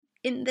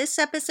In this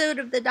episode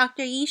of the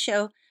Dr. E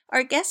Show,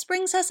 our guest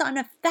brings us on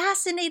a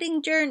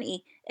fascinating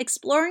journey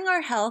exploring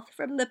our health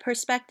from the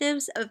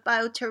perspectives of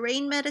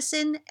bioterrain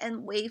medicine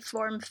and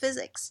waveform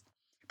physics.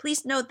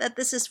 Please note that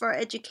this is for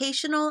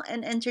educational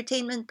and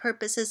entertainment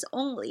purposes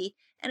only,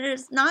 and it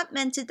is not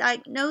meant to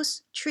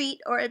diagnose,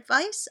 treat, or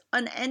advise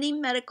on any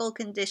medical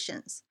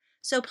conditions.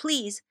 So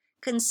please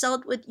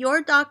consult with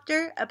your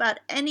doctor about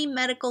any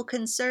medical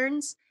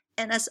concerns,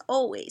 and as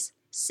always,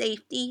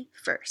 safety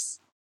first.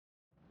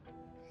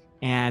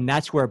 And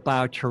that's where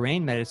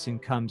bioterrain medicine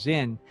comes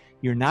in.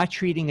 You're not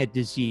treating a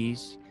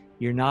disease.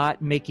 You're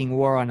not making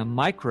war on a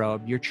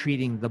microbe. You're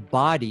treating the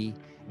body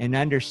and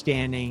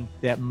understanding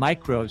that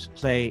microbes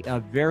play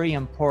a very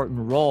important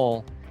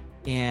role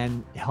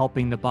in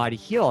helping the body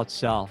heal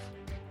itself.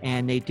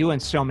 And they do in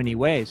so many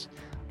ways.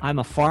 I'm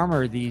a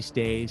farmer these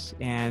days,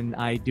 and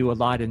I do a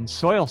lot in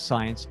soil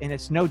science, and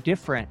it's no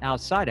different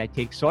outside. I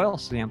take soil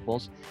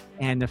samples,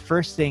 and the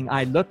first thing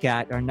I look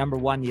at are, number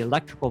one, the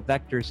electrical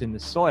vectors in the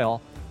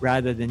soil,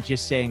 rather than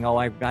just saying, oh,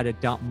 I've got to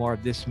dump more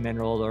of this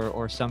mineral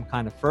or some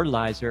kind of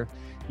fertilizer.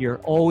 You're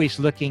always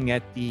looking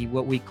at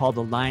what we call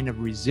the line of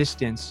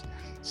resistance,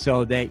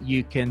 so that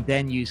you can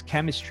then use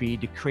chemistry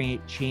to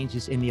create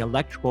changes in the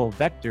electrical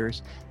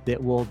vectors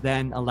that will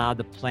then allow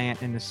the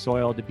plant and the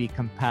soil to be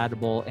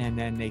compatible, and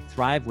then they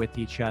thrive with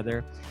each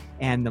other.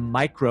 And the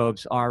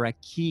microbes are a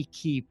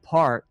key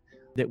part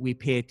that we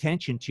pay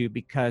attention to,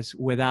 because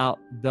without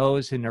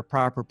those in their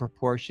proper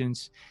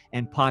proportions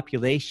and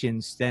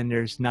populations, then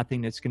there's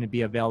nothing that's going to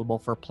be available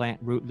for plant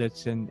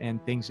rootlets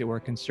and things that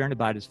we're concerned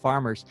about as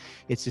farmers.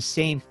 It's the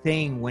same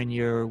thing when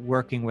you're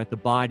working with the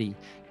body.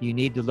 You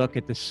need to look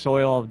at the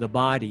soil of the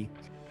body.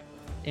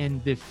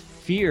 And the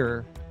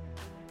fear,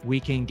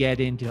 we can get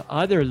into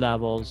other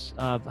levels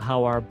of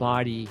how our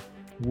body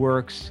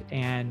works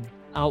and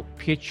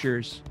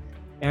outpictures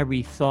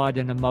every thought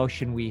and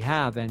emotion we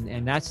have,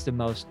 and that's the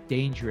most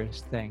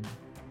dangerous thing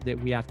that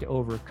we have to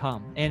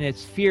overcome. And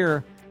it's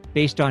fear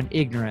based on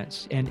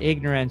ignorance, and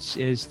ignorance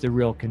is the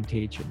real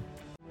contagion.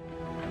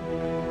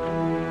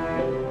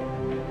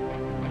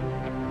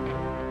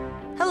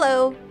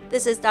 Hello,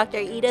 this is Dr.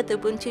 Edith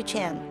Ubuntu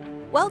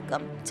Chan.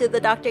 Welcome to the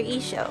Dr. E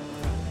Show,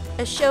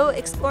 a show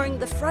exploring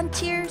the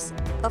frontiers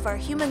of our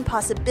human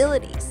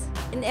possibilities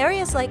in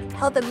areas like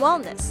health and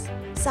wellness,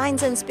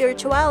 science and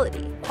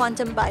spirituality,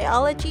 quantum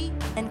biology,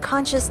 and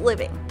conscious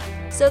living,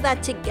 so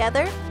that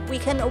together we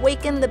can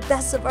awaken the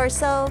best of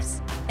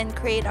ourselves and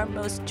create our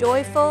most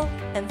joyful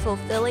and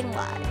fulfilling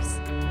lives.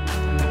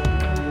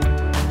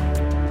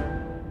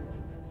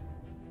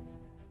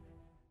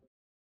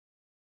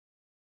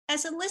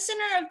 As a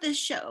listener of this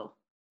show,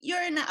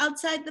 you're an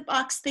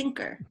outside-the-box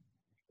thinker.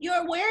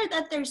 You're aware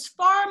that there's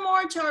far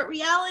more to our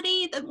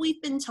reality than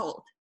we've been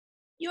told.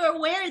 You're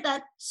aware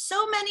that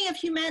so many of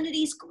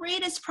humanity's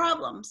greatest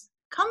problems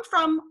come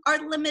from our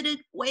limited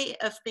way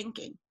of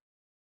thinking.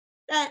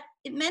 That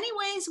in many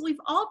ways, we've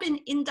all been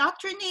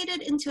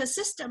indoctrinated into a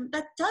system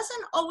that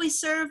doesn't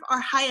always serve our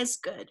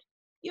highest good.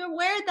 You're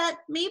aware that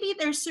maybe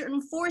there's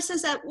certain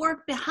forces at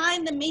work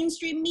behind the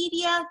mainstream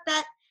media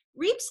that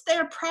reaps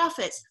their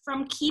profits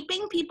from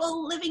keeping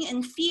people living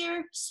in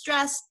fear,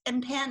 stress,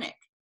 and panic.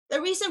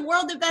 The recent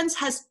world events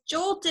has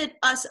jolted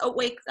us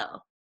awake,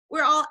 though.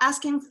 We're all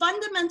asking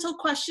fundamental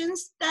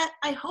questions that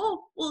I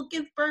hope will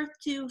give birth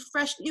to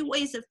fresh new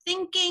ways of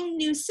thinking,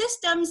 new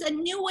systems, and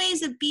new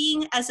ways of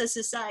being as a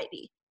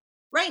society.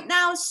 Right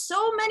now,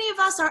 so many of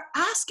us are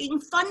asking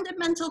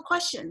fundamental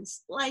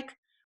questions like,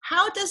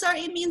 how does our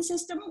immune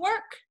system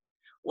work?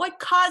 What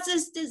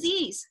causes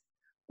disease?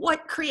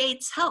 What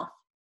creates health?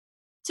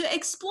 To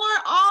explore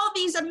all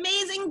these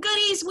amazing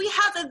goodies, we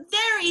have a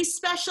very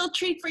special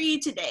treat for you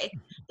today.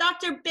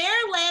 Dr.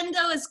 Barre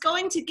Lando is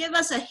going to give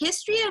us a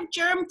history of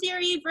germ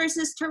theory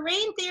versus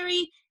terrain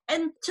theory,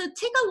 and to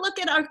take a look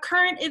at our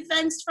current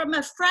events from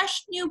a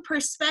fresh new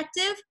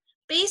perspective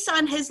based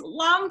on his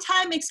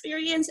long-time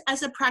experience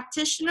as a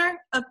practitioner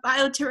of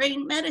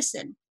bioterrain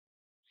medicine.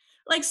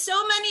 Like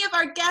so many of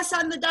our guests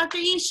on the Dr.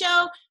 E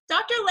Show,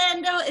 Dr.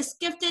 Lando is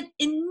gifted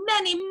in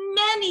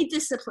many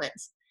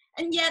disciplines,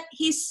 and yet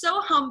he's so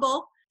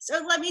humble.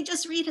 So let me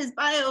just read his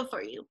bio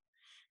for you.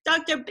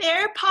 Dr.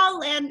 Barre Paul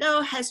Lando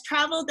has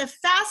traveled a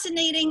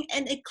fascinating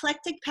and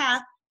eclectic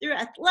path through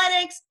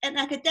athletics and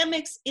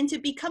academics into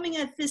becoming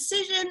a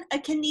physician, a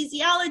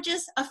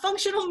kinesiologist, a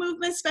functional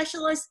movement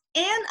specialist,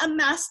 and a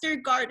master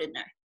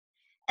gardener.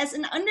 As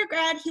an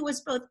undergrad, he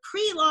was both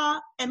pre-law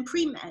and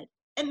pre-med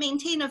and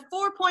maintained a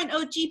 4.0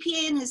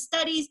 GPA in his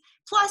studies,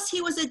 plus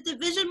he was a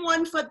Division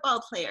I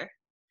football player.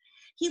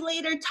 He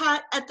later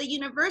taught at the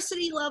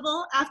university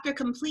level after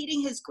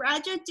completing his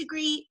graduate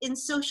degree in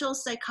social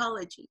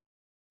psychology.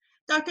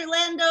 Dr.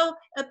 Lando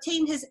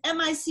obtained his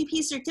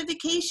MICP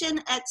certification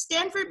at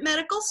Stanford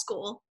Medical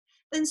School,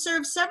 then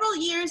served several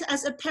years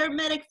as a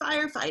paramedic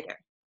firefighter.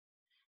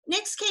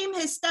 Next came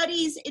his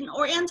studies in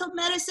Oriental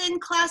medicine,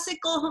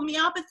 classical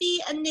homeopathy,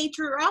 and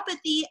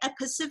naturopathy at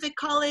Pacific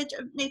College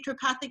of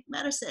Naturopathic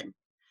Medicine,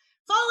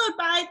 followed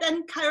by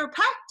then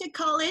Chiropractic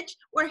College,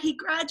 where he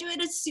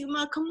graduated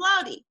summa cum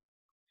laude.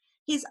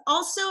 He's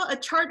also a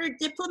chartered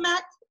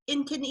diplomat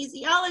in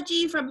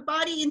kinesiology from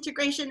Body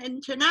Integration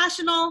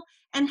International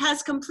and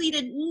has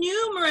completed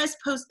numerous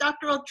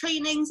postdoctoral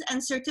trainings and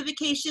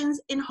certifications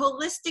in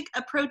holistic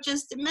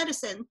approaches to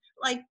medicine,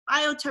 like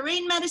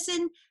bioterrain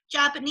medicine,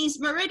 Japanese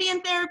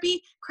meridian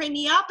therapy,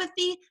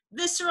 craniopathy,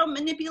 visceral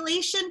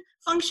manipulation,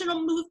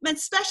 functional movement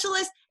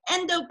specialist,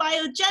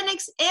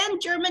 endobiogenics,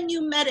 and German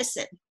new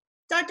medicine.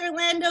 Dr.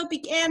 Lando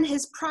began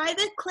his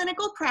private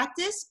clinical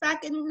practice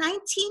back in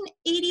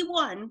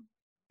 1981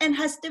 and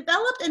has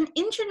developed an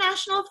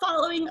international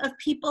following of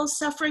people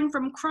suffering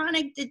from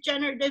chronic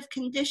degenerative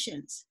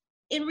conditions.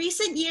 In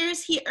recent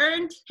years, he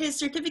earned his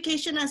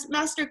certification as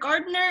Master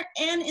Gardener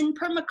and in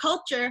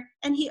permaculture,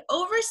 and he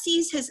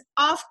oversees his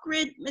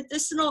off-grid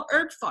medicinal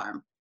herb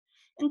farm.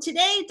 And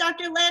today,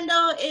 Dr.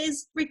 Lando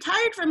is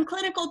retired from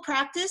clinical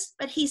practice,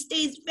 but he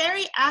stays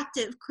very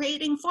active,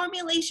 creating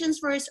formulations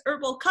for his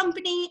herbal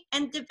company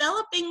and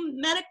developing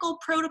medical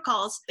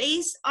protocols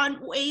based on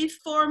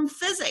waveform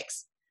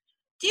physics.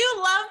 Do you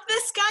love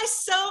this guy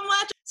so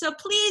much? So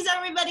please,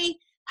 everybody,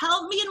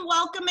 help me in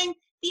welcoming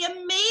the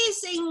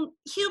amazing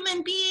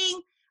human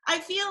being. I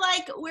feel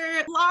like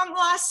we're long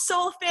lost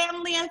soul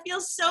family. I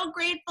feel so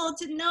grateful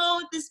to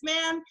know this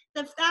man,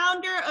 the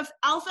founder of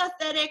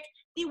Alphathetic,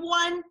 the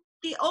one,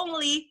 the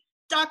only,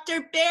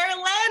 Dr. Barre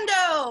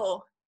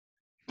Lando.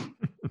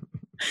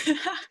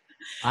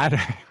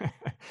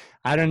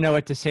 I don't know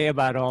what to say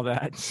about all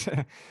that.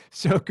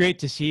 So great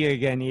to see you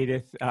again,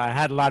 Edith. I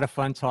had a lot of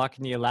fun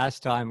talking to you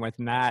last time with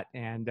Matt,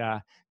 and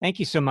thank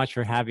you so much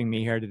for having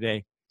me here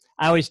today.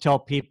 I always tell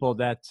people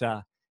that,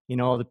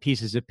 all the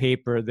pieces of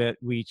paper that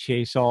we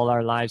chase all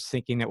our lives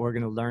thinking that we're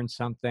going to learn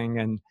something,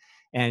 and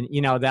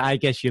that I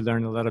guess you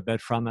learn a little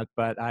bit from it,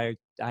 but I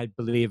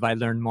believe I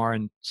learned more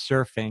in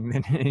surfing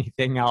than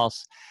anything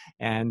else.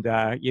 And,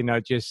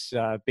 just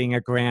being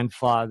a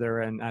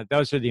grandfather, and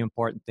those are the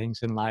important things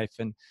in life.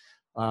 And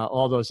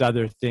all those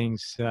other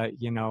things,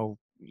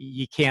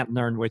 you can't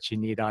learn what you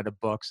need out of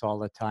books all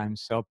the time.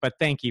 So, but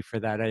thank you for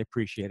that. I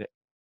appreciate it.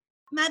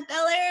 Matt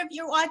Belair, if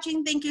you're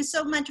watching, thank you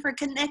so much for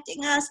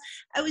connecting us.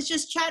 I was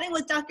just chatting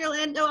with Dr.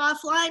 Lando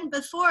offline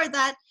before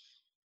that.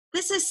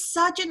 This is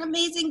such an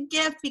amazing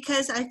gift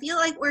because I feel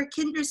like we're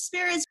kindred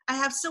spirits. I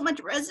have so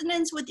much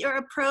resonance with your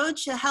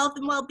approach to health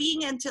and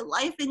well-being and to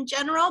life in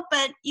general,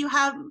 but you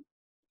have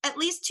at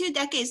least 2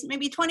 decades,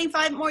 maybe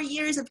 25 more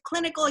years of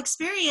clinical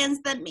experience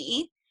than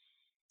me.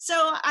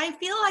 So I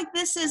feel like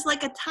this is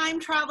like a time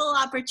travel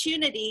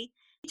opportunity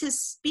to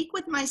speak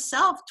with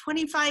myself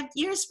 25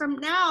 years from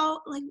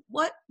now. Like,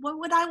 what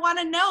would I want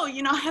to know?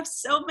 I have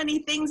so many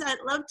things I'd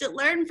love to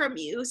learn from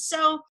you.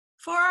 So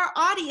for our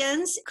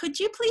audience, could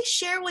you please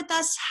share with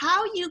us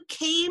how you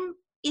came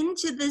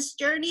into this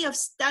journey of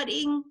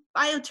studying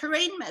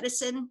bioterrain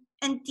medicine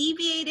and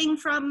deviating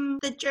from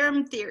the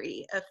germ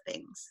theory of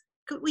things?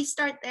 Could we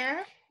start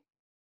there?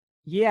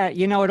 Yeah,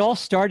 it all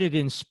started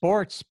in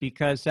sports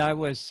because I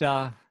was,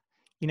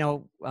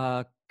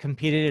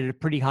 competed at a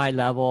pretty high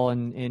level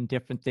in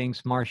different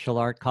things, martial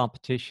art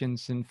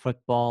competitions and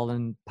football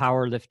and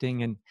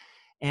powerlifting.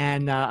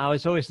 And I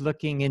was always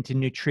looking into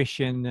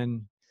nutrition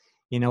and,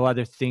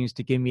 other things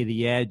to give me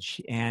the edge.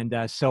 And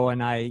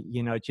and I,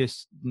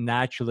 just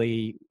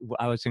naturally,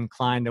 I was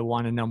inclined to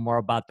want to know more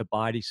about the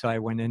body. So I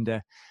went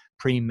into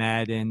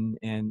pre-med and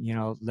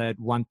led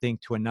one thing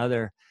to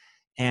another.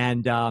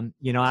 And,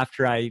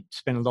 after I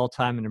spent a little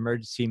time in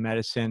emergency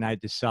medicine, I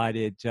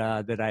decided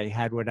that I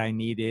had what I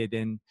needed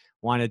and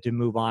wanted to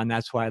move on.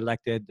 That's why I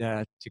elected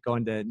to go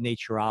into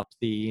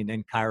naturopathy and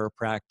then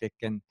chiropractic.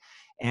 And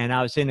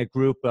I was in a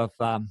group of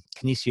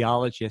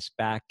kinesiologists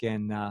back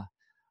in,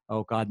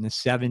 in the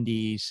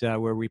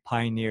 70s, where we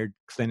pioneered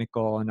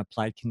clinical and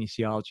applied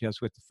kinesiology. I was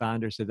with the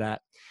founders of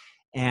that.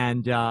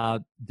 And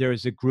there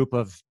was a group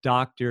of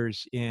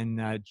doctors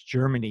in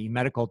Germany,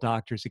 medical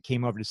doctors, that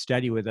came over to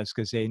study with us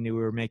because they knew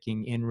we were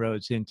making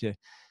inroads into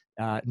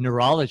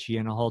neurology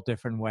in a whole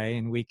different way,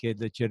 and we could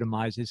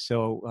legitimize it.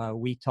 So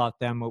we taught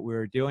them what we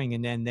were doing,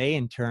 and then they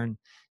in turn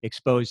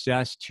exposed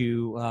us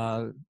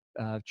to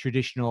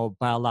traditional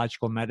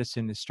biological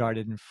medicine that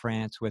started in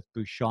France with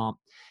Bouchamp,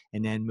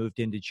 and then moved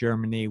into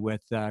Germany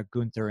with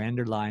Gunther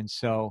Enderlein.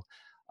 So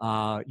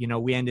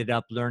we ended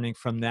up learning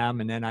from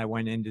them, and then I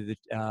went into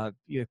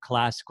the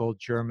classical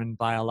German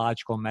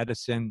biological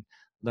medicine,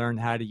 learned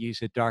how to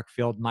use a dark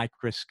field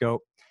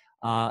microscope.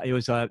 It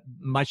was a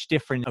much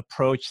different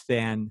approach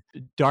than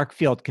dark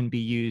field can be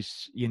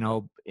used, in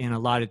a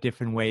lot of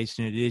different ways,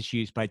 and it is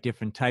used by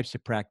different types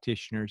of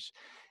practitioners.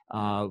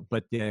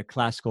 But the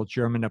classical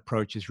German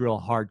approach is real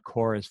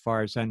hardcore as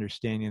far as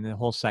understanding the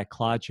whole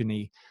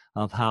cyclogeny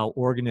of how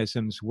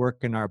organisms work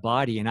in our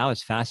body. And I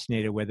was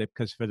fascinated with it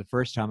because for the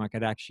first time I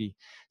could actually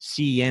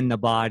see in the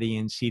body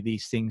and see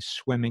these things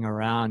swimming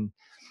around.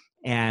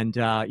 And,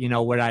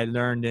 what I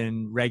learned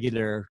in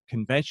regular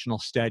conventional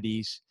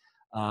studies,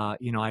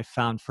 I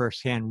found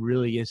firsthand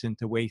really isn't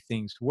the way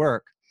things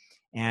work.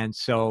 And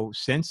so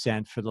since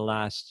then, for the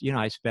last,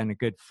 I spent a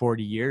good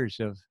 40 years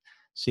of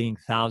seeing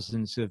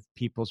thousands of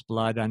people's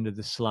blood under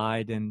the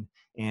slide,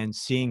 and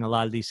seeing a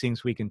lot of these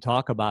things we can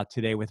talk about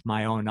today with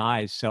my own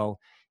eyes. So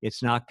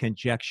it's not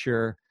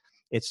conjecture.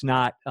 It's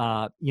not,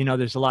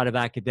 there's a lot of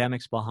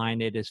academics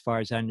behind it as far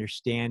as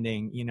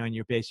understanding, in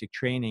your basic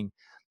training,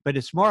 but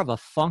it's more of a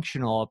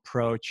functional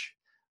approach.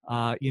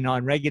 In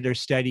regular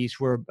studies,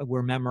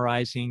 we're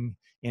memorizing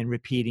and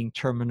repeating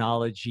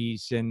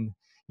terminologies and,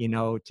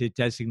 to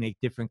designate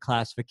different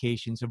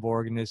classifications of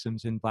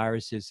organisms and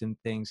viruses and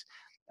things.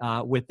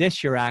 With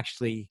this, you're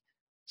actually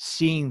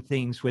seeing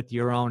things with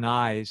your own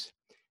eyes,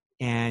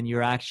 and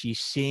you're actually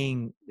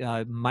seeing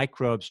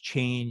microbes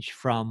change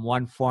from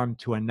one form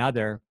to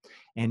another.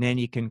 And then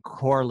you can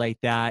correlate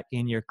that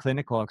in your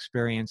clinical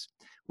experience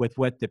with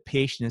what the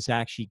patient is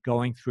actually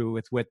going through,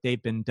 with what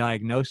they've been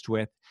diagnosed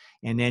with.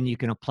 And then you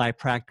can apply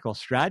practical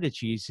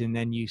strategies. And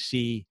then you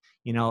see,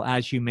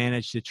 as you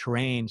manage the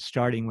terrain,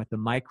 starting with the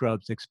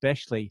microbes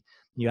especially,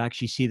 you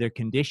actually see their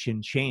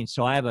condition change.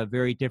 So I have a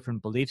very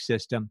different belief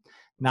system,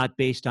 not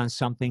based on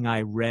something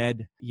I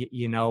read,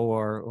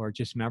 or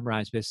just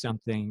memorized, but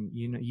something,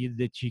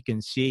 that you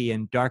can see.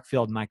 And dark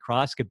field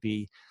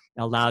microscopy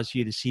allows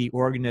you to see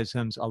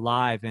organisms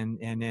alive. And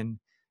then,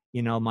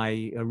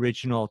 my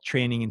original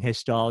training in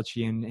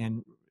histology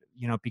and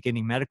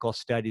beginning medical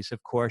studies,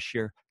 of course,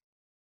 you're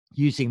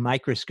using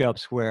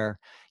microscopes where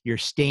you're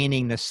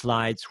staining the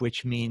slides,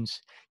 which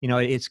means,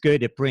 it's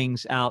good. It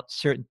brings out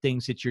certain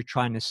things that you're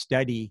trying to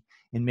study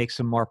and makes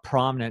them more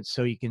prominent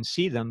so you can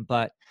see them,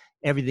 but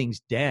everything's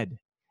dead.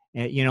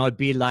 It'd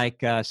be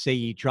like, say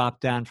you drop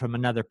down from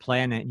another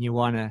planet and you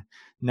want to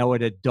know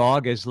what a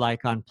dog is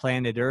like on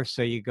planet Earth.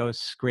 So you go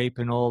scrape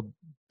an old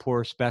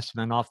poor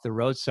specimen off the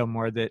road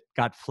somewhere that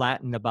got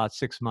flattened about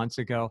 6 months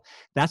ago.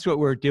 That's what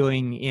we're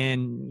doing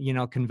in,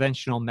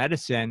 conventional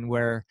medicine,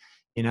 where,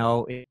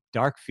 in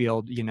dark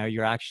field,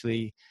 you're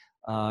actually,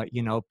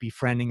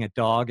 befriending a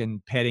dog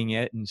and petting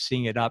it and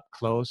seeing it up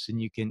close,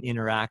 and you can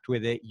interact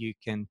with it. You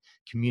can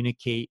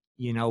communicate,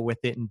 with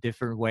it in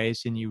different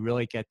ways, and you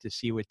really get to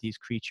see what these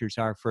creatures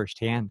are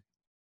firsthand.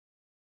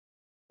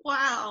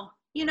 Wow.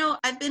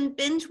 I've been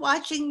binge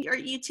watching your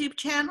YouTube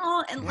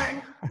channel and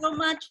learning so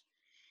much.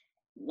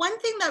 One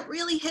thing that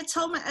really hits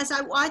home as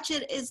I watch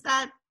it is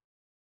that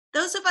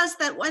those of us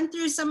that went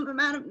through some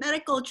amount of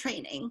medical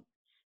training,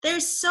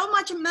 there's so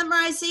much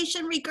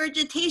memorization,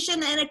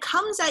 regurgitation, and it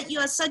comes at you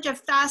at such a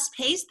fast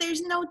pace.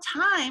 There's no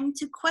time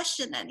to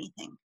question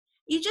anything.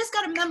 You just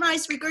got to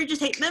memorize,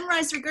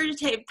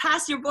 regurgitate,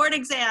 pass your board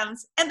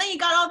exams. And then you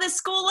got all this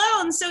school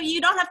loans, so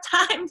you don't have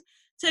time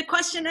to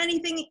question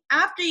anything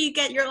after you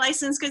get your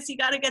license because you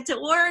got to get to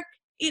work,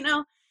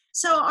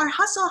 So our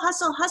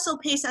hustle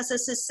pace as a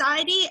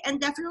society, and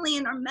definitely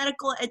in our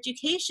medical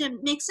education,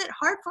 makes it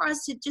hard for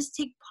us to just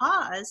take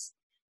pause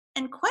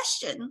and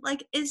question,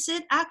 like, is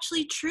it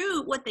actually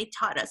true what they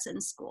taught us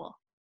in school?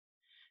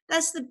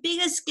 That's the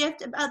biggest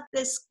gift about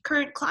this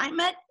current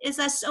climate, is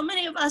that so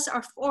many of us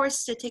are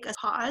forced to take a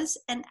pause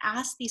and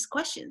ask these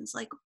questions,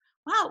 like,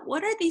 wow,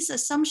 what are these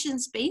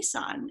assumptions based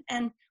on?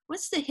 And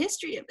what's the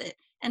history of it?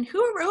 And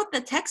who wrote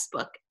the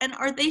textbook? And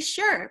are they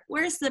sure?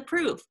 Where's the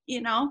proof,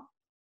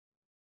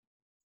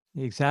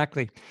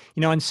 Exactly.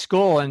 In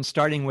school, and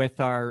starting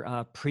with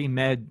our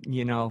pre-med,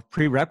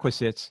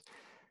 prerequisites,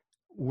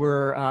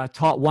 we're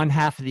taught one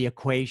half of the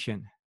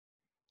equation.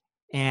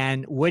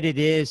 And what it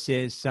is,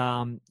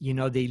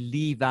 they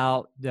leave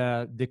out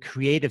the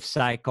creative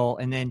cycle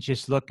and then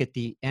just look at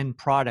the end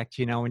product.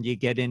 When you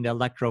get into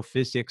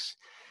electrophysics,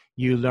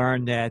 you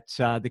learn that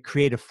the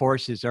creative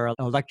forces are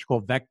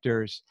electrical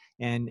vectors,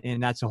 and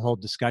that's a whole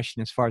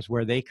discussion as far as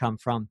where they come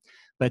from.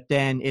 But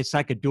then it's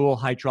like a dual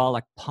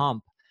hydraulic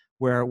pump,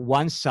 where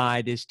one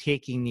side is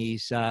taking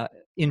these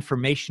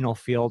informational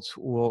fields,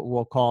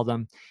 we'll call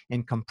them,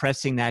 and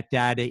compressing that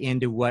data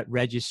into what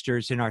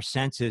registers in our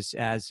senses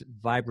as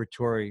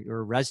vibratory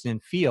or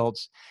resonant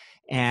fields.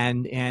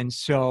 And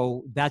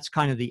so that's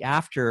kind of the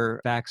after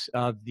effects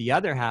of the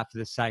other half of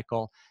the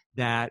cycle,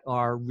 that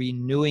are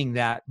renewing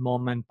that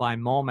moment by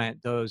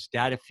moment, those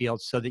data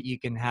fields, so that you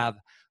can have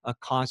a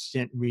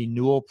constant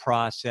renewal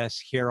process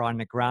here on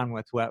the ground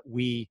with what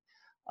we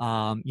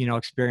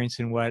experience,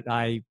 and what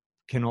I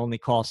can only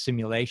call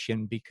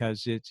simulation,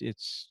 because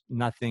it's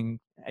nothing.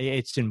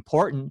 It's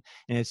important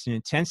and it's an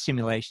intense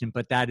simulation,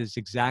 but that is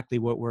exactly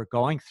what we're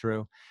going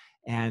through.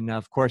 And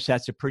of course,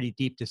 that's a pretty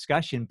deep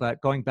discussion.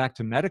 But going back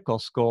to medical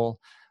school,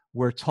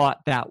 we're taught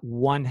that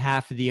one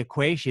half of the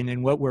equation,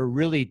 and what we're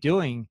really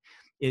doing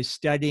is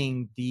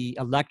studying the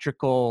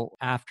electrical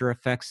after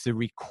effects, the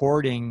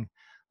recording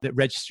that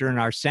register in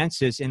our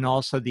senses, and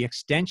also the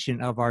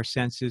extension of our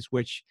senses,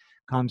 which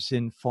comes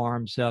in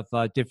forms of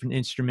different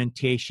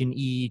instrumentation,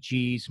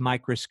 EEGs,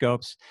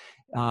 microscopes.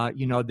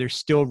 They're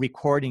still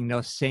recording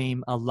those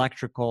same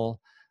electrical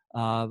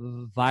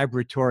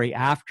vibratory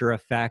after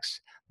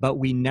effects, but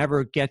we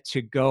never get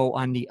to go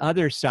on the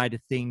other side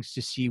of things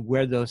to see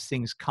where those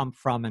things come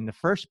from in the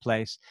first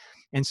place.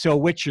 And so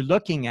what you're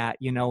looking at,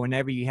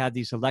 whenever you have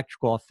these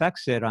electrical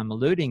effects that I'm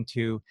alluding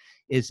to,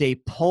 is they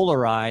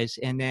polarize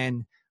and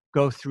then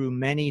go through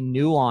many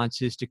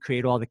nuances to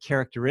create all the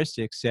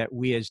characteristics that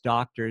we as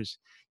doctors,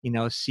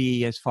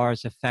 see as far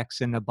as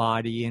effects in the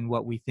body and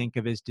what we think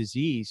of as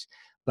disease.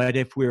 But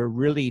if we're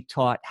really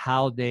taught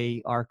how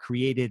they are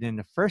created in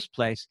the first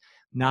place,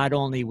 not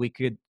only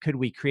could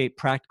we create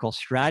practical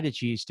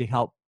strategies to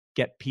help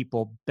get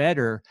people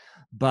better,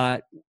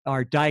 but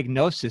our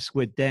diagnosis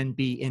would then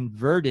be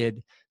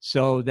inverted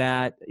so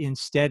that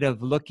instead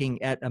of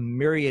looking at a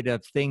myriad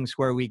of things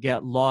where we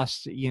get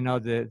lost,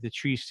 the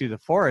trees through the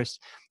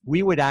forest,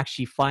 we would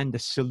actually find the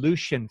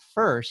solution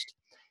first.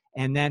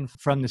 And then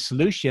from the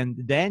solution,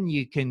 then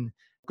you can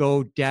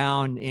go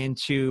down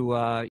into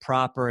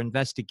proper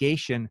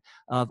investigation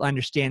of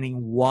understanding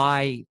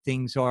why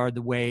things are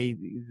the way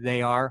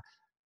they are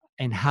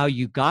and how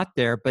you got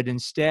there. But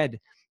instead,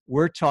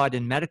 we're taught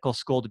in medical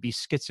school to be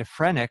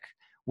schizophrenic,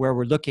 where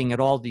we're looking at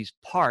all these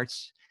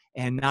parts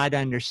and not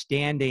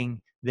understanding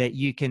that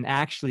you can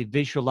actually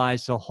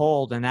visualize the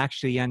whole and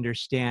actually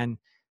understand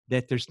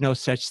that there's no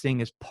such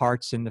thing as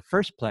parts in the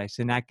first place.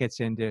 And that gets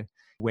into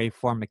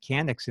waveform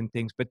mechanics and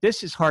things. But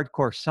this is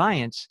hardcore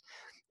science.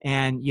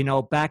 And,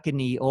 back in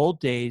the old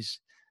days,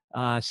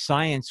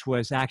 science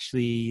was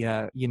actually,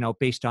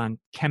 based on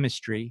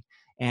chemistry,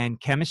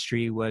 and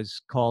chemistry was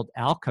called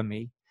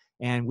alchemy.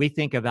 And we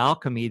think of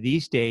alchemy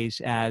these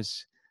days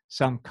as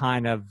some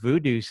kind of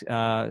voodoo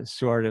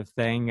sort of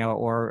thing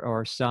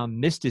or some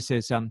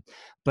mysticism.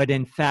 But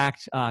in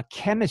fact,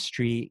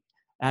 chemistry,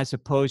 as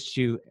opposed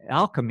to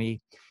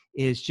alchemy,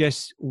 is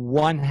just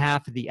one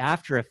half of the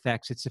after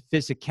effects. It's a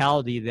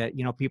physicality that,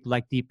 people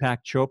like Deepak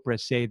Chopra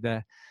say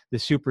the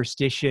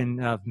superstition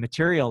of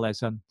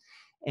materialism.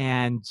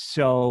 And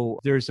so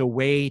there's a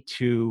way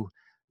to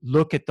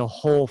look at the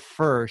whole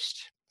first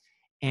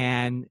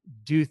and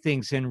do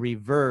things in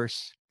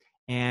reverse,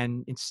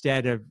 and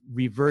instead of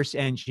reverse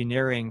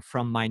engineering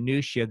from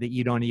minutia that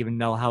you don't even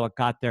know how it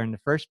got there in the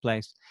first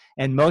place.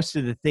 And most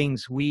of the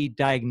things we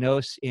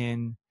diagnose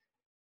in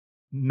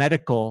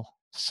medical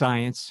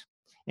science,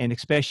 and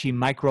especially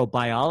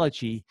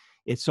microbiology,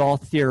 it's all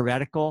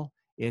theoretical,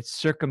 it's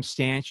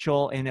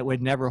circumstantial, and it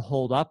would never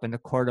hold up in a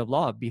court of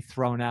law. It'd be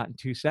thrown out in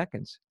 2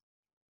 seconds.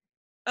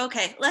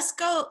 Okay, let's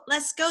go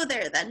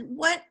there then.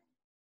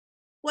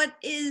 What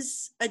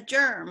is a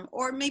germ,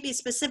 or maybe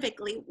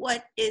specifically,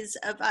 what is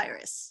a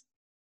virus?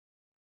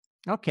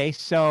 Okay,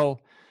 so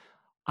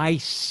I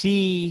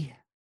see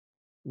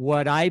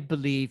what I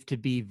believe to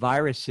be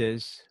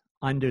viruses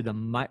under the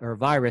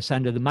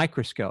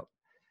microscope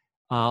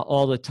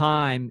all the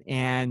time.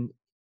 And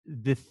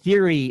the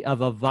theory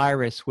of a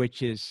virus,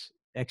 which is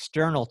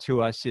external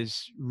to us,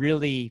 is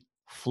really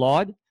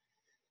flawed.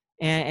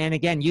 And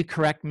again, you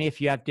correct me if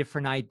you have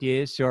different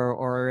ideas,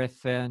 or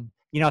if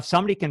if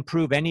somebody can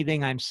prove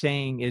anything I'm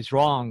saying is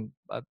wrong,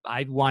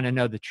 I want to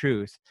know the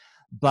truth.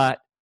 But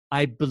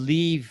I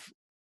believe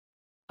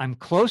I'm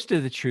close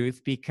to the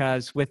truth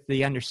because with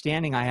the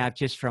understanding I have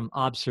just from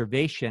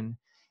observation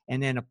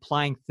and then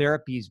applying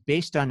therapies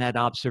based on that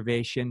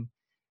observation,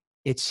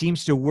 it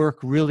seems to work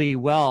really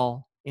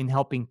well in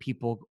helping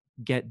people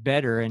get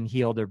better and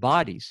heal their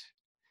bodies.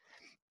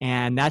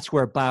 And that's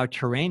where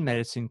bioterrain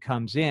medicine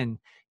comes in.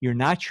 You're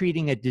not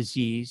treating a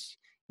disease.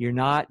 You're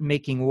not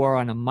making war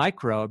on a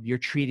microbe. You're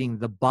treating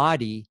the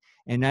body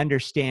and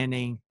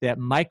understanding that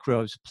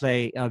microbes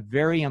play a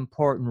very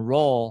important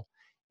role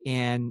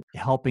in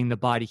helping the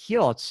body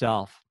heal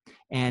itself.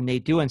 And they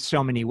do in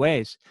so many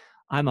ways.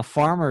 I'm a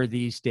farmer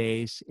these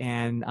days,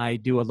 and I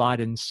do a lot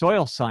in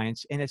soil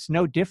science, and it's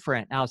no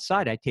different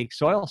outside. I take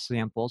soil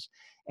samples,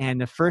 and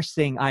the first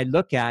thing I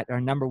look at are,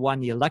 number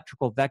one, the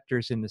electrical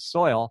vectors in the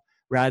soil,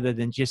 rather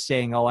than just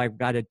saying, oh, I've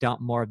got to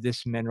dump more of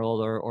this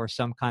mineral or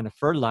some kind of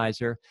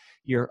fertilizer.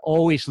 You're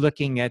always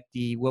looking at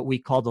what we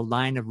call the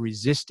line of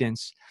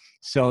resistance,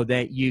 so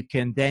that you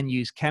can then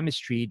use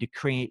chemistry to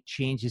create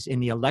changes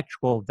in the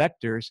electrical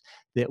vectors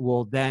that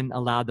will then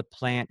allow the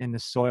plant and the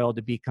soil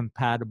to be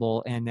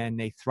compatible, and then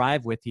they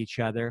thrive with each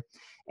other.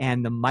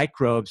 And the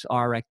microbes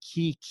are a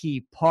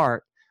key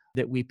part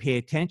that we pay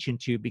attention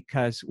to,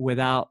 because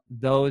without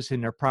those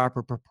in their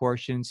proper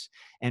proportions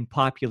and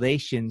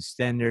populations,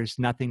 then there's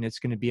nothing that's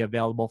going to be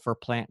available for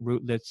plant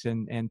rootlets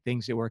and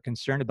things that we're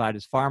concerned about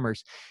as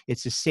farmers.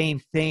 It's the same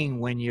thing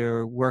when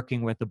you're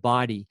working with the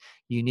body.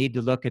 You need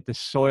to look at the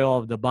soil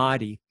of the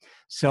body.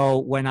 So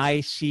when I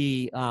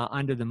see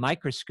under the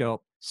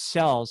microscope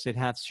cells that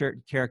have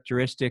certain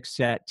characteristics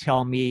that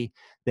tell me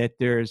that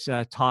there's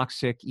a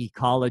toxic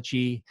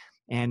ecology,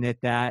 and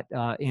that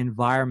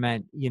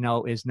environment,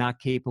 is not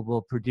capable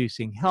of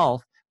producing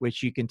health,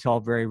 which you can tell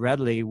very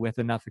readily with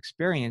enough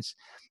experience,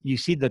 you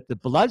see that the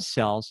blood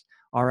cells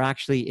are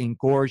actually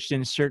engorged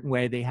in a certain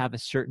way. They have a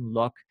certain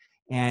look,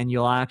 and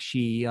you'll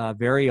actually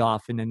very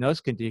often in those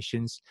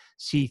conditions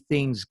see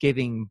things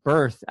giving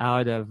birth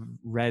out of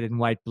red and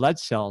white blood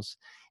cells.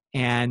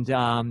 And,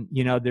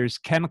 there's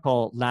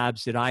chemical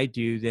labs that I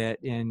do that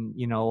in,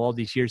 all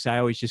these years, I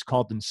always just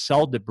called them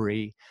cell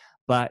debris.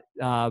 But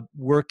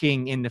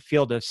working in the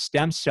field of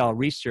stem cell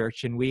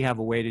research, and we have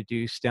a way to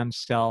do stem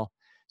cell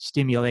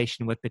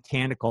stimulation with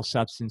botanical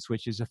substance,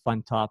 which is a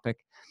fun topic.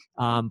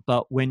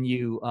 But when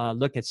you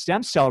look at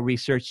stem cell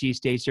research these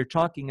days, they're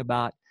talking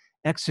about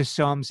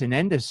exosomes and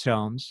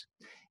endosomes.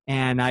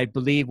 And I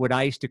believe what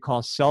I used to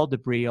call cell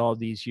debris all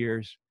these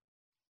years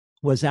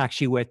was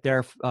actually what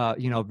they're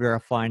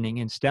verifying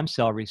in stem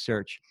cell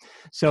research.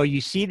 So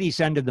you see these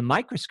under the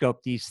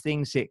microscope, these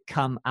things that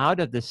come out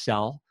of the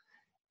cell,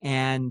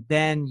 and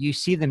then you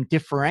see them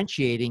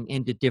differentiating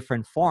into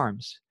different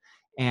forms.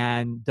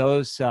 And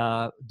those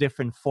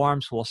different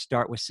forms will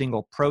start with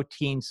single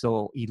proteins.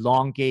 They'll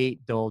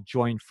elongate, they'll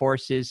join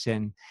forces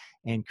and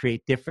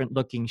create different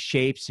looking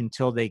shapes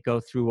until they go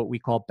through what we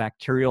call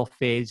bacterial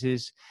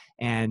phases.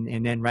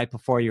 And then right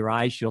before your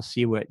eyes, you'll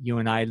see what you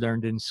and I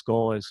learned in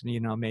school is,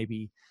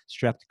 maybe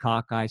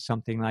streptococci,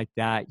 something like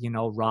that,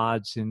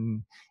 rods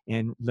and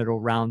little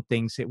round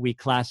things that we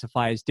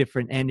classify as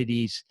different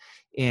entities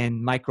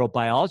in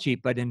microbiology.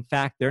 But in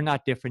fact, they're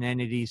not different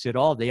entities at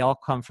all. They all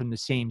come from the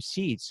same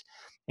seeds.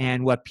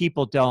 And what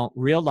people don't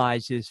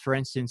realize is, for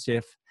instance,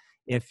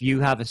 if you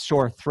have a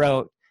sore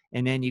throat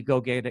and then you go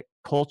get it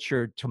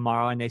cultured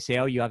tomorrow and they say,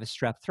 oh, you have a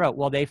strep throat.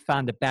 Well, they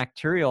found a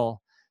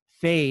bacterial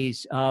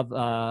phase of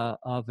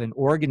an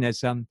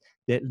organism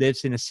that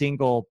lives in a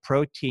single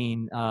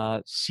protein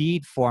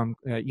seed form.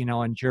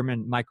 In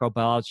German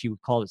microbiology, we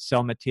call it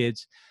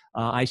somatids.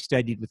 I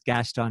studied with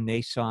Gaston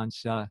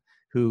Naissance,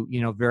 who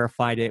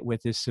verified it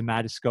with his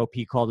somatoscope.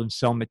 He called them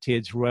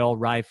somatids. Royal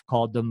Rife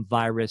called them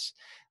virus.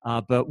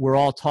 But we're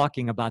all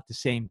talking about the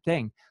same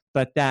thing.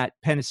 But that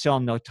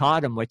penicillium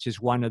notatum, which is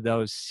one of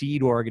those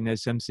seed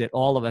organisms that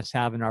all of us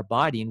have in our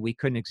body, and we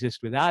couldn't exist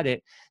without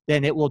it,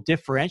 then it will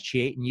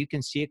differentiate, and you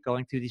can see it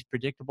going through these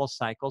predictable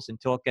cycles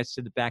until it gets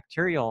to the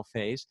bacterial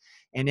phase.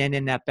 And then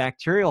in that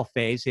bacterial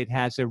phase, it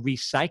has a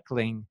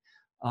recycling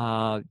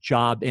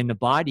job in the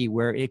body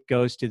where it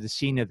goes to the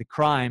scene of the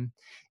crime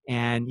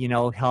and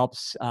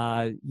helps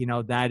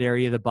that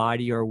area of the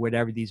body or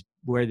wherever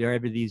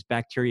these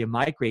bacteria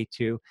migrate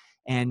to,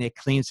 and it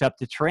cleans up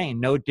the terrain.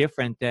 No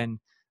different than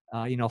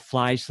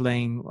flies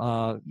laying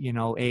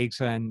eggs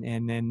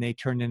and then they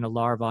turn into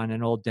larvae on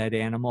an old dead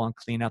animal and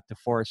clean up the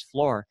forest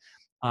floor.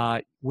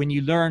 When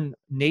you learn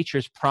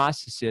nature's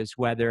processes,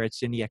 whether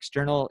it's in the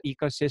external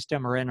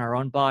ecosystem or in our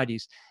own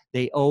bodies,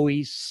 they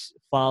always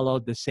follow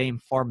the same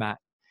format.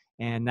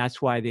 And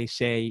that's why they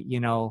say,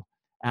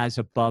 as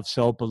above,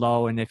 so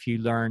below. And if you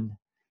learn,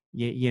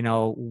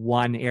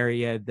 one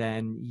area,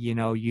 then,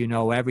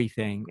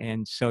 everything.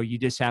 And so you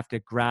just have to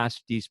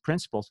grasp these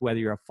principles, whether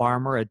you're a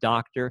farmer, a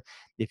doctor.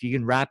 If you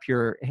can wrap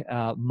your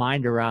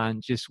mind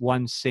around just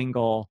one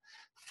single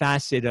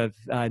facet of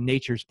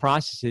nature's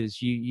processes,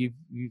 you've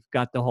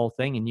got the whole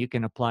thing, and you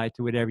can apply it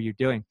to whatever you're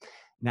doing.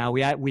 Now,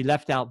 we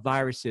left out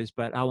viruses,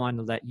 but I want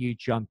to let you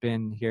jump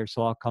in here,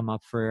 so I'll come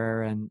up for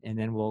air, and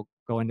then we'll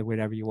go into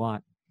whatever you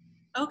want.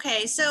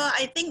 Okay, so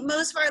I think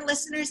most of our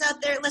listeners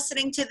out there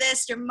listening to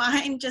this, your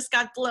mind just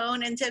got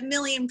blown into a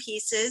million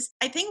pieces.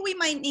 I think we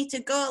might need to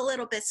go a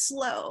little bit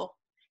slow.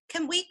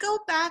 Can we go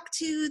back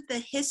to the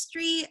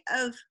history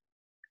of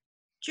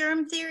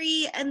germ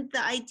theory and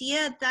the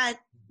idea that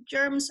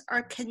germs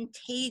are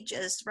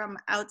contagious from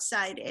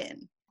outside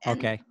in? And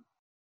okay.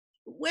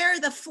 Where are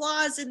the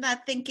flaws in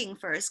that thinking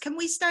first? Can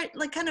we start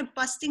kind of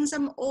busting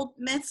some old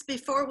myths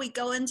before we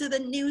go into the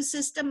new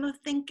system of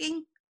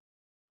thinking?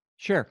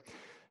 Sure.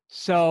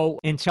 So,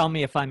 and tell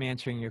me if I'm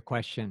answering your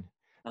question.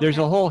 Okay. There's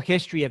a whole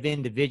history of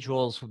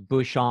individuals,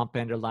 Beauchamp,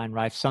 Enderlein,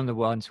 Rife, some of the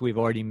ones we've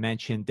already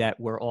mentioned that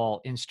were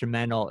all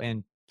instrumental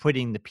in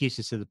putting the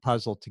pieces of the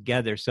puzzle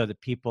together so that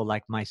people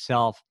like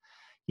myself,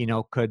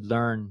 could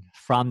learn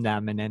from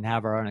them and then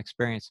have our own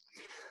experience.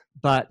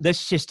 But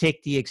let's just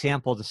take the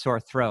example of the sore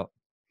throat.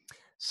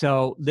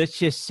 So let's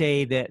just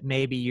say that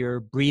maybe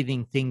you're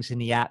breathing things in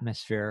the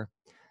atmosphere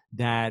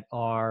that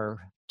are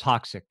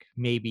toxic,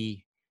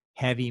 maybe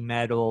heavy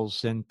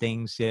metals and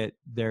things that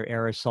they're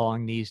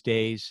aerosoling these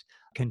days,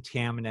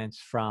 contaminants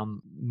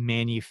from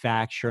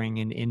manufacturing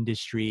and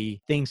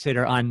industry, things that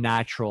are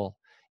unnatural.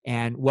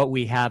 And what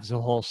we have is a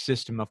whole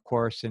system, of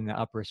course, in the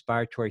upper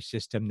respiratory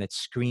system that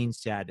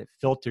screens that, it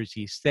filters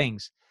these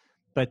things.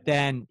 But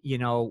then,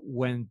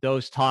 when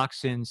those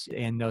toxins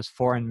and those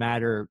foreign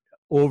matter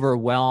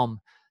overwhelm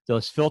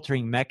those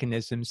filtering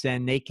mechanisms,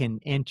 then they can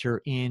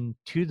enter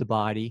into the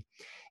body.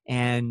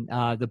 And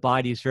the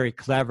body is very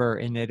clever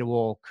in that it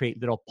will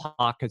create little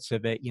pockets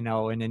of it,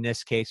 and in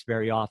this case,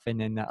 very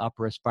often in the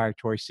upper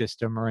respiratory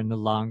system or in the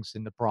lungs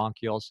and the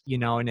bronchioles,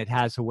 and it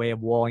has a way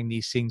of walling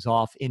these things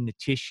off in the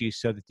tissue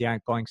so that they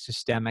aren't going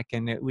systemic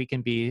and that we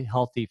can be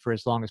healthy for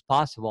as long as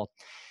possible.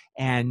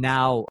 And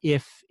now,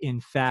 if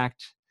in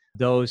fact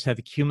those have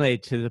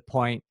accumulated to the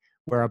point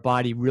where our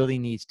body really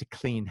needs to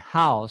clean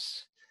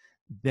house,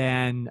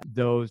 then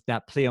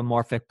that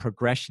pleomorphic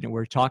progression that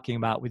we're talking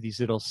about with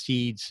these little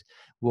seeds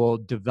will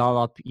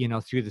develop,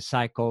 through the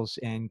cycles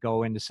and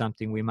go into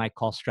something we might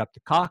call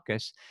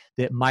streptococcus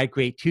that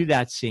migrate to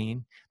that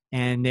scene.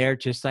 And they're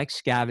just like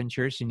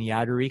scavengers in the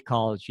outer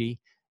ecology.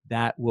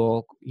 that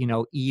will,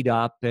 eat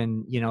up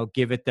and,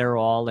 give it their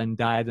all and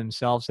die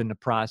themselves in the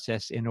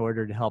process in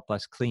order to help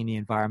us clean the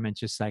environment,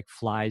 just like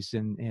flies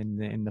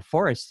in the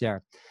forest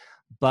there.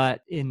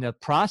 But in the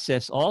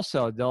process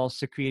also, they'll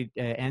secrete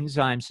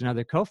enzymes and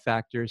other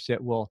cofactors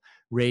that will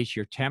raise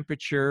your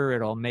temperature.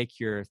 It'll make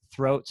your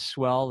throat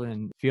swell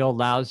and feel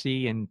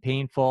lousy and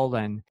painful.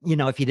 And,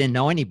 if you didn't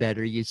know any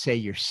better, you'd say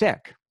you're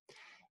sick.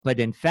 But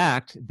in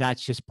fact,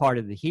 that's just part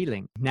of the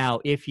healing. Now,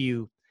 if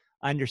you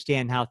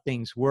understand how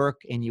things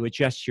work and you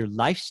adjust your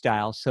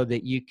lifestyle so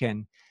that you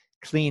can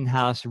clean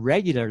house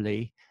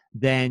regularly,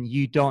 then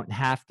you don't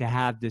have to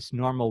have this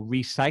normal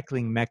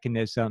recycling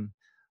mechanism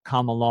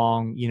come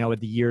along, with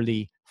the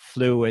yearly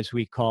flu, as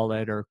we call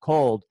it, or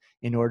cold,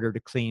 in order to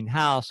clean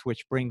house,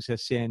 which brings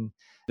us in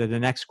to the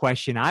next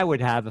question I would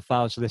have if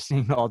I was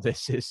listening to all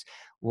this is,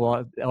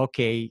 well,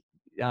 okay,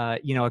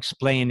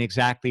 explain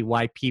exactly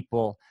why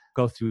people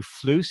go through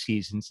flu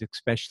seasons,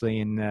 especially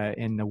in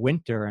the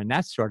winter and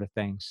that sort of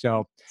thing.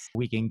 So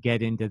we can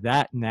get into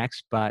that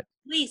next, but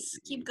please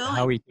keep going.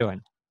 How are we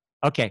doing?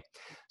 Okay.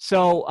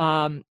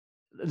 So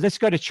let's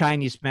go to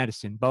Chinese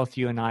medicine. Both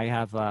you and I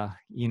have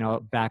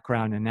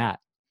background in that.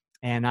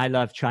 And I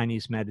love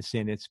Chinese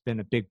medicine. It's been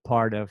a big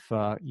part of,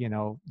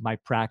 my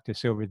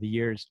practice over the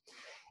years.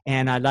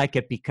 And I like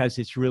it because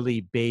it's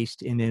really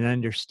based in an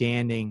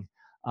understanding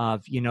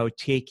of,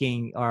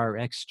 taking our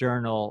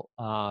external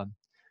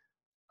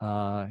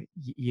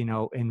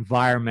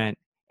environment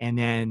and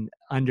then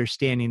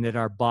understanding that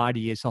our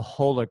body is a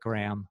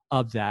hologram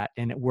of that,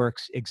 and it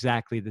works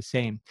exactly the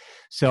same.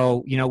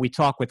 So, we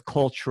talk with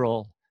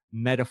cultural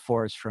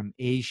metaphors from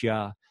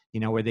Asia,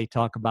 where they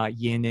talk about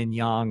yin and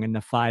yang and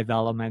the 5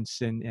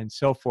 elements and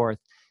so forth.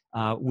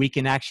 We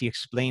can actually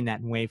explain that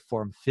in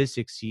waveform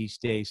physics these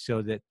days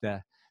so that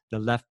the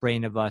left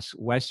brain of us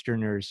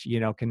Westerners,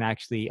 can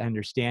actually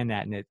understand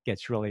that, and it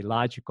gets really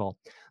logical.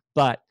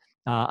 But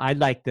I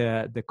like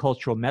the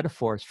cultural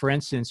metaphors. For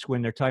instance,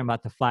 when they're talking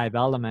about the 5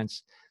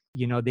 elements,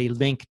 they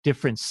link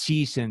different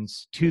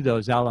seasons to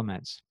those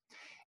elements.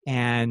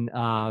 And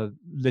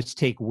let's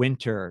take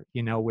winter,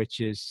 which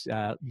is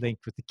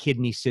linked with the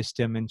kidney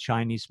system in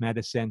Chinese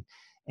medicine,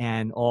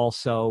 and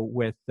also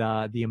with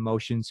the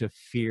emotions of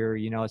fear.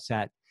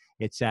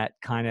 It's that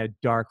kind of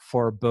dark,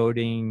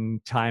 foreboding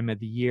time of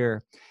the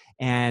year.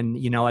 And,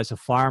 as a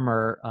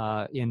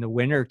farmer in the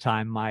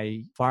wintertime,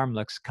 my farm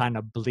looks kind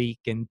of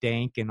bleak and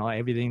dank and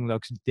everything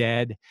looks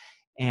dead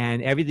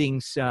and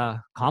everything's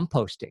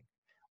composting.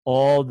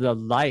 All the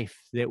life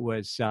that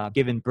was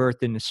given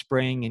birth in the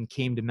spring and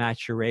came to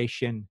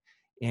maturation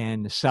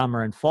in the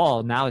summer and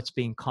fall, now it's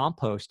being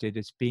composted.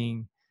 It's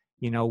being,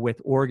 with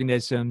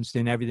organisms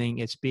and everything,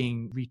 it's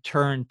being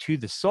returned to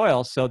the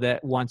soil so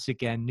that once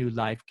again, new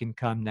life can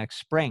come next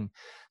spring.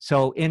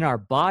 So in our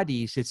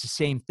bodies, it's the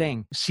same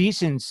thing.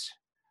 Seasons,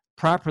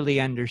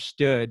 properly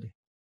understood,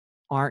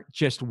 aren't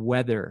just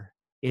weather.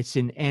 It's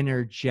an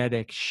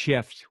energetic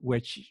shift,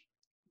 which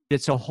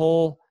it's a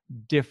whole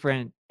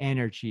different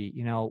energy,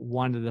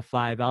 one of the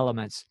 5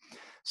 elements.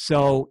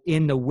 So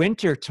in the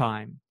winter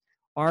time,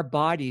 our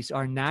bodies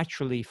are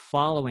naturally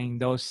following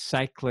those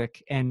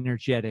cyclic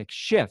energetic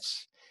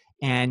shifts.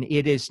 And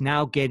it is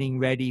now getting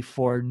ready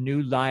for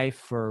new life,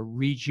 for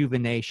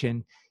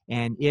rejuvenation.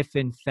 And if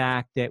in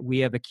fact that we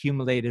have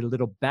accumulated a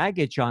little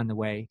baggage on the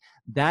way,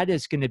 that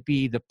is going to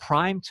be the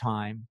prime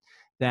time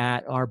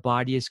that our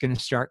body is going to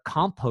start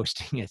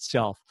composting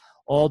itself.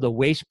 All the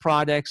waste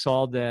products,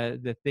 all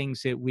the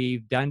things that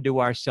we've done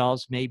to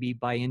ourselves, maybe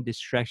by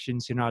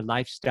indiscretions in our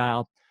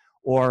lifestyle,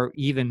 or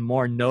even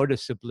more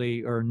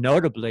notably,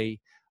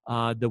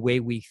 the way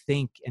we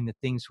think and the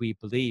things we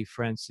believe.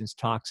 For instance,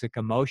 toxic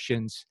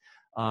emotions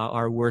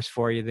are worse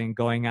for you than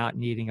going out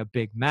and eating a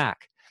Big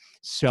Mac.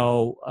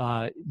 So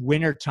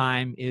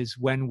wintertime is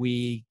when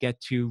we get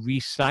to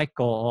recycle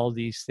all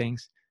these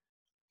things.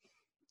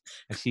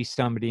 I see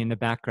somebody in the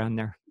background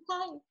there.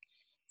 Hi.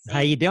 How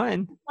you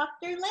doing?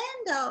 Dr.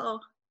 Lando.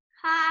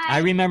 Hi. I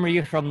remember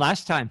you from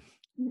last time.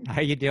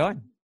 How you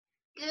doing?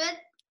 Good.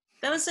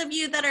 Those of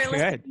you that are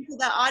listening to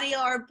the audio,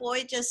 our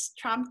boy just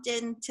tromped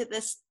into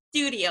the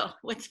studio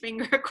with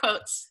finger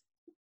quotes.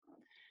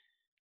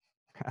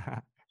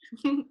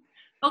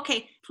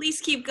 Okay, please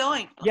keep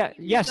going.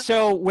 Yeah.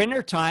 So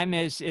wintertime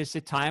is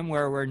the time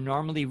where we're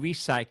normally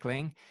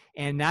recycling,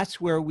 and that's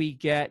where we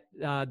get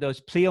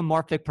those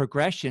pleomorphic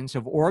progressions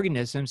of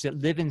organisms that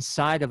live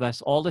inside of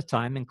us all the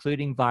time,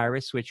 including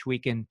virus, which we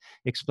can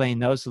explain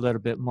those a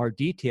little bit more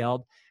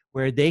detailed,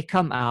 where they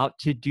come out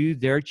to do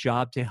their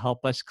job to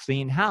help us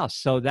clean house.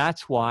 So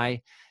that's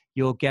why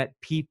you'll get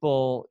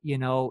people,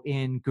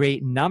 in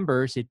great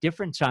numbers at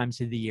different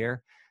times of the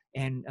year,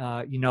 and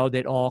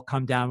that all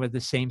come down with the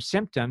same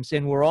symptoms.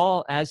 And we're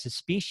all, as a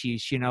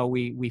species,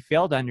 we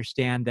fail to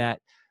understand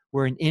that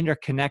we're an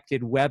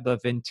interconnected web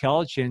of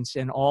intelligence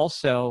and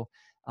also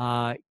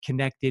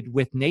connected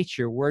with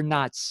nature. We're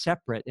not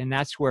separate. And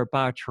that's where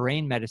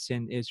bioterrain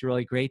medicine is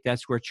really great.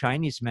 That's where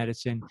Chinese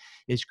medicine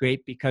is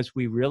great, because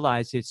we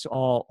realize it's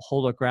all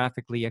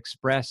holographically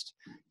expressed,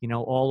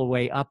 all the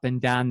way up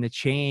and down the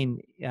chain,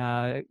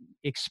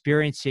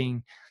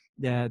 experiencing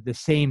the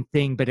same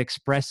thing, but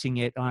expressing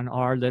it on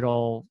our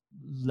little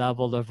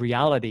level of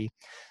reality.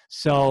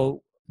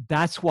 So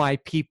that's why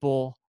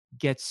people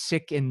get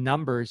sick in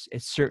numbers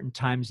at certain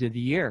times of the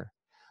year.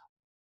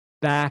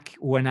 Back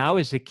when I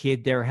was a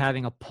kid, they were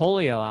having a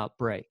polio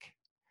outbreak.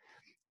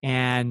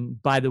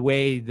 And by the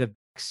way, the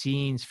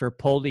vaccines for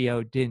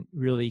polio didn't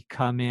really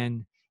come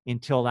in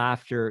until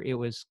after it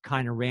was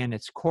kind of ran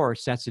its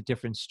course. That's a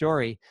different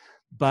story.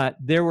 But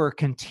there were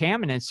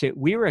contaminants that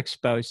we were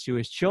exposed to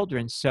as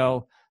children.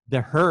 So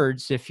the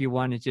herds, if you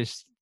want to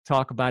just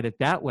talk about it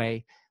that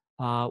way,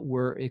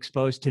 were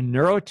exposed to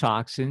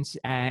neurotoxins,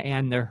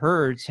 and the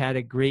herds had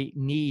a great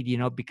need,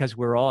 because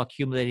we're all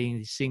accumulating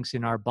these things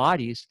in our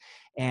bodies.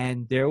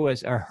 And there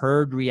was a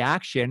herd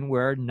reaction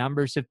where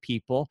numbers of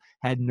people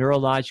had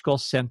neurological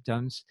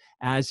symptoms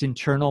as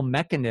internal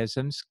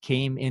mechanisms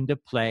came into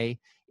play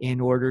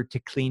in order to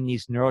clean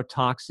these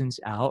neurotoxins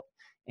out.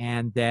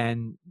 And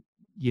then,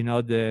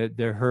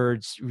 the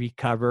herds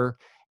recover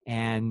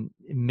and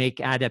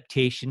make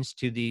adaptations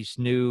to these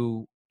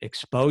new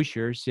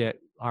exposures that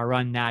are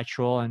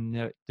unnatural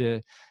and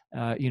the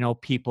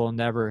people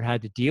never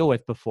had to deal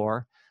with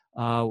before.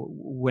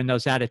 When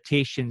those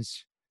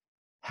adaptations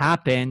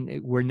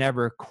happen, we're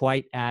never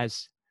quite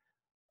as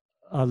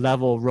a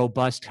level of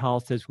robust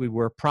health as we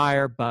were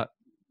prior, but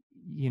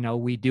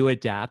we do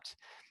adapt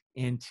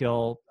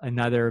until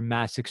another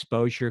mass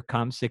exposure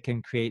comes that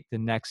can create the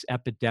next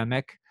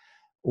epidemic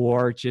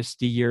or just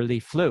the yearly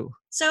flu.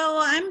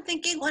 So I'm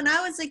thinking, when I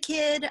was a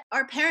kid,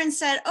 our parents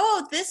said,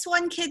 oh, this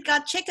one kid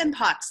got chicken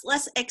pox.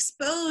 Let's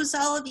expose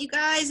all of you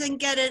guys and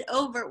get it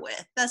over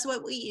with. That's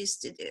what we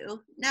used to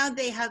do. Now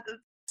they have a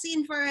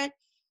vaccine for it.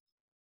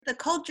 The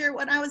culture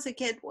when I was a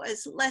kid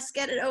was, let's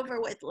get it over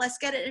with. Let's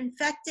get it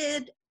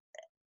infected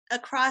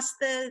across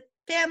the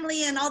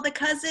family and all the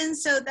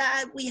cousins so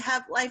that we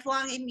have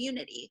lifelong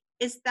immunity.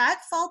 Is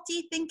that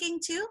faulty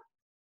thinking too?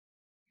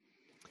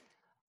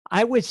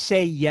 I would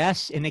say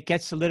yes, and it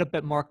gets a little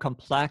bit more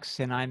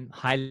complex, and I'm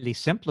highly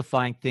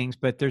simplifying things,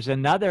 but there's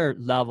another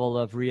level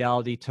of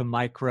reality to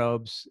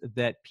microbes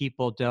that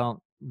people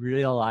don't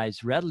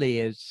realize readily,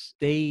 is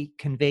they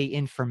convey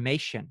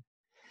information.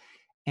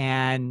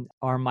 And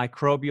our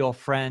microbial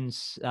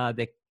friends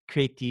that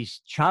create these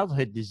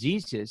childhood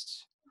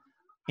diseases,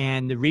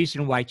 and the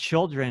reason why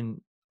children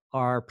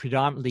are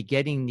predominantly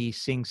getting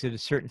these things at a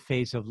certain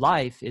phase of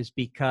life is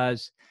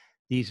because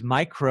these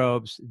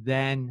microbes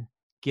then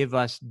give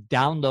us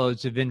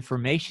downloads of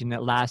information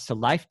that lasts a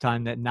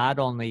lifetime, that not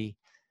only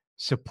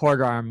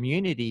support our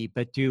immunity,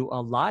 but do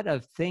a lot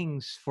of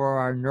things for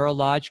our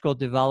neurological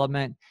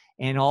development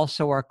and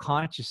also our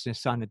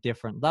consciousness on a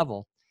different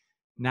level.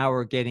 Now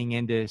we're getting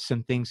into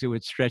some things that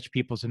would stretch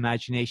people's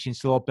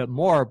imaginations a little bit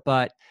more,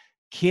 but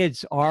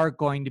kids are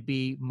going to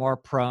be more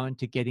prone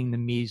to getting the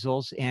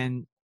measles,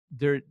 and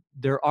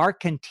there are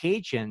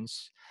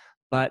contagions,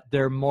 but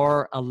they're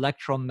more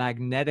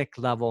electromagnetic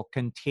level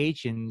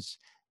contagions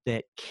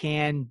that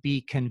can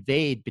be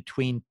conveyed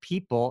between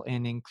people,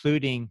 and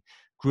including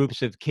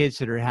groups of kids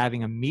that are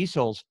having a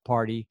measles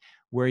party,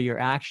 where you're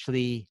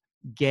actually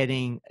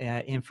getting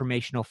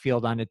informational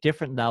field on a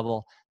different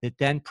level that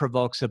then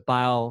provokes a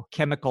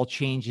biochemical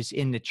changes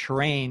in the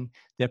terrain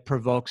that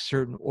provokes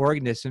certain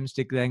organisms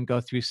to then go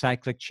through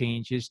cyclic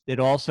changes that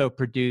also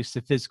produce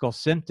the physical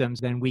symptoms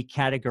then we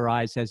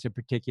categorize as a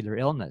particular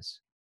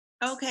illness.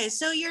 Okay,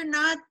 so you're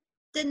not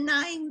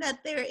denying that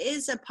there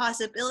is a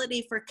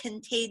possibility for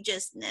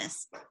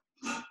contagiousness.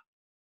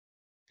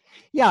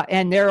 Yeah,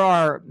 and there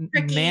are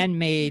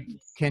man-made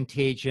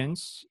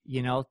contagions,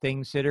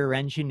 things that are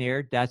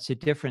engineered. That's a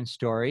different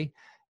story.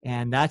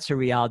 And that's a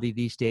reality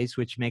these days,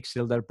 which makes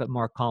it a little bit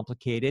more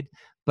complicated.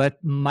 But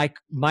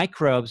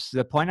microbes,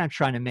 the point I'm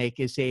trying to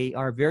make is they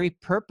are very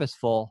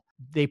purposeful.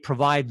 They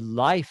provide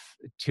life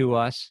to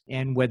us,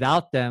 and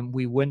without them,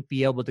 we wouldn't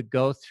be able to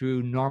go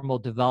through normal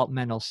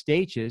developmental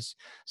stages.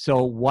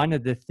 So one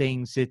of the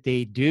things that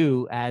they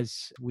do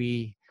as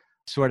we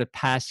sort of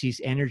pass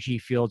these energy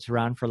fields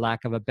around, for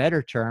lack of a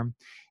better term,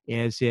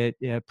 is it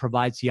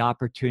provides the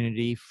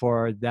opportunity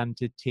for them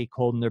to take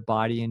hold in their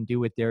body and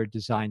do what they're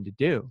designed to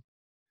do.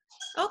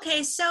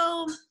 Okay,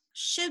 so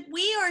should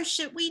we or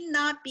should we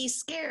not be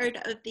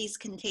scared of these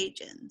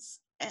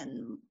contagions?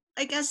 And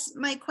I guess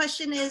my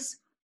question is,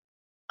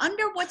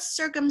 under what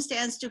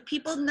circumstance do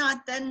people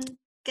not then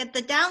get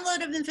the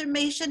download of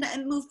information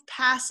and move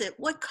past it?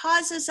 What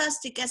causes us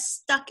to get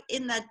stuck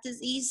in that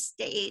disease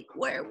state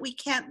where we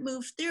can't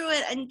move through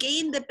it and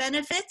gain the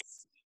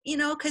benefits?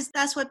 Because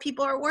that's what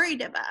people are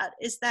worried about,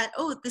 is that,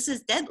 oh, this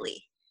is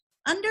deadly.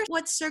 Under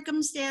what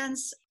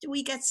circumstance do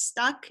we get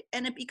stuck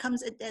and it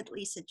becomes a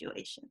deadly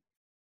situation?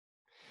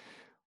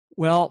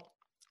 Well,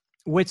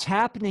 what's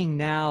happening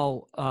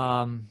now,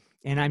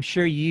 and I'm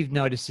sure you've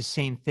noticed the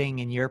same thing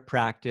in your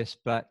practice,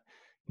 but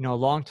a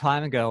long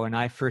time ago when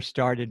I first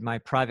started my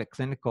private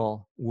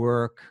clinical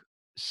work,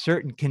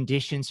 certain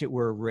conditions that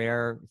were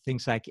rare,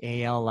 things like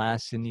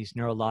ALS and these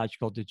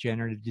neurological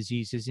degenerative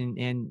diseases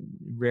and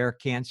rare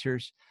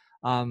cancers,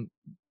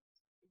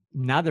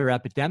 now they're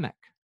epidemic.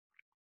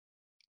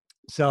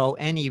 So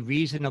any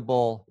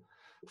reasonable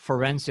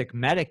forensic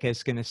medic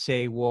is going to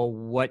say, well,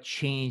 what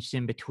changed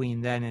in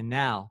between then and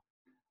now?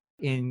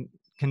 In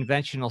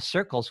conventional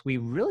circles, we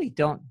really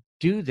don't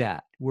do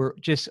that. We're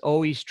just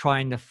always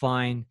trying to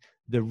find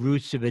the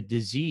roots of a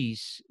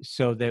disease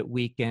so that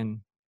we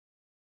can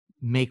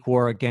make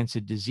war against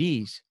a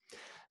disease.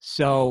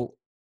 So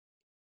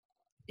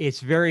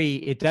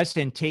it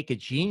doesn't take a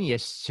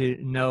genius to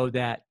know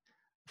that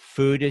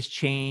food has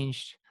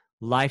changed,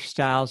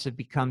 lifestyles have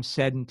become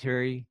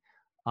sedentary,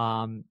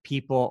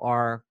 people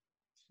are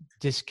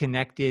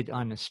disconnected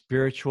on a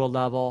spiritual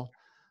level.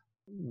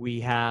 We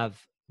have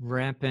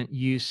rampant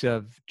use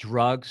of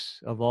drugs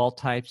of all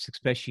types,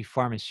 especially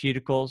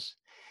pharmaceuticals.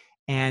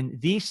 And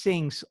these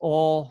things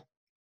all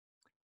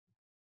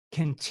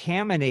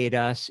contaminate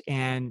us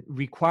and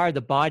require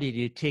the body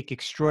to take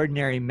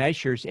extraordinary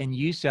measures and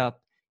use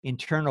up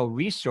internal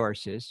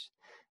resources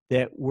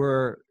that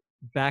were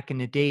back in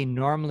the day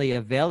normally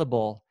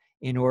available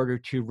in order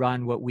to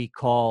run what we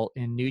call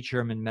in New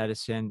German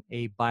medicine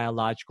a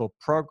biological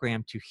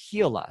program to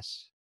heal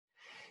us.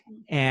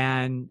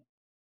 And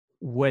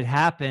what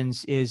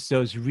happens is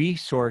those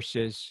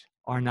resources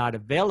are not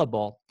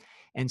available.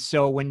 And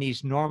so when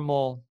these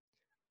normal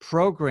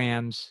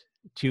programs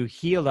to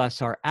heal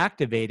us are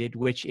activated,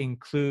 which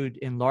include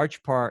in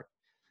large part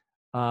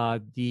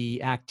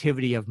the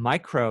activity of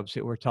microbes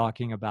that we're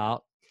talking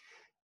about,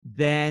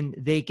 then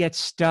they get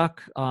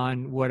stuck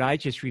on what I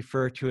just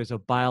refer to as a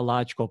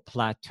biological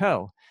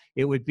plateau.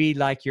 It would be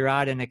like you're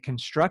out in a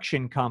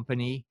construction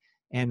company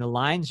and the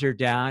lines are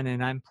down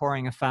and I'm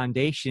pouring a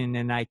foundation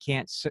and I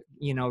can't,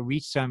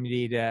 reach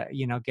somebody to,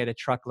 get a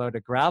truckload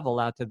of gravel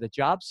out to the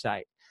job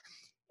site.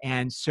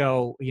 And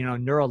so,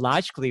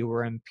 neurologically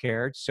we're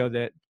impaired so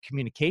that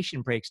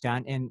communication breaks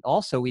down. And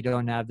also we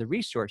don't have the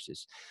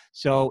resources.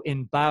 So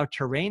in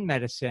bioterrain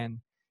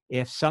medicine,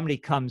 if somebody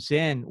comes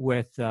in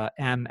with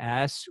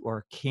MS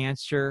or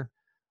cancer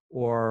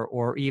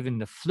or even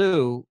the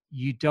flu,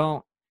 you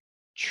don't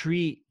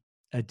treat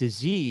a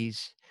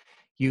disease.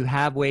 You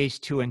have ways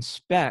to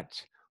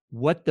inspect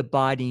what the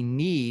body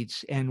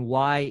needs and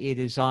why it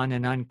is on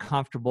an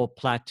uncomfortable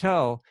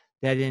plateau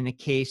that in the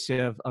case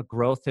of a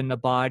growth in the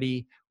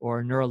body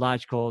or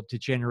neurological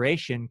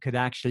degeneration could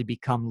actually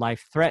become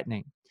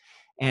life-threatening.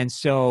 And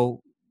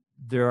so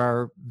there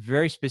are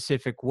very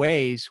specific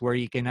ways where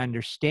you can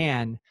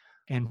understand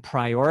and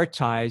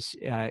prioritize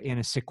in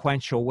a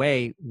sequential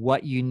way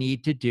what you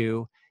need to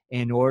do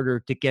in order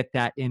to get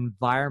that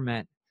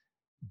environment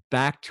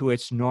back to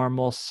its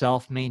normal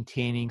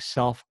self-maintaining,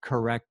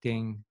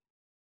 self-correcting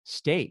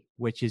state,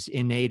 which is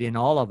innate in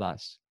all of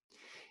us.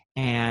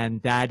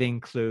 And that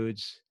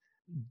includes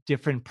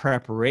different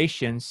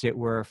preparations that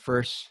were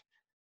first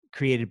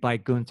created by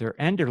Gunther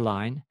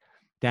Enderlein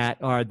that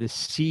are the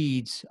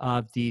seeds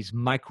of these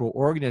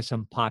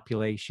microorganism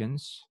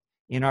populations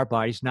in our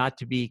bodies, not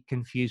to be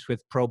confused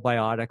with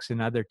probiotics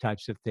and other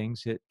types of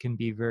things that can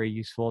be very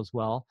useful as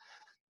well.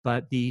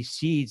 But these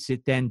seeds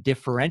that then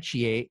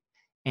differentiate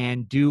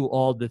and do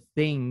all the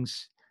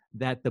things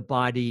that the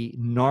body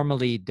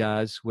normally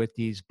does with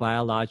these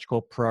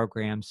biological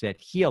programs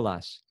that heal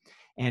us.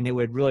 And it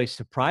would really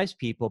surprise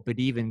people, but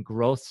even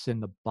growths in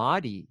the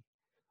body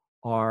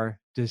are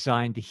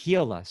designed to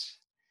heal us.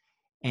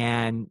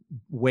 And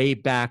way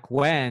back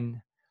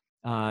when,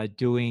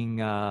 doing,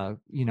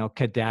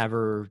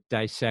 cadaver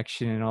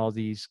dissection and all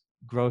these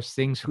gross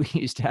things we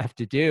used to have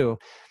to do,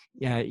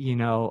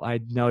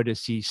 I'd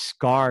notice these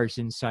scars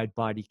inside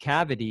body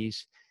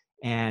cavities.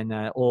 And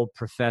an old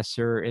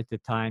professor at the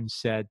time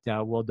said,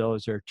 well,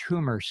 those are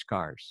tumor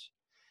scars.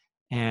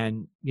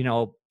 And,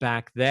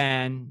 back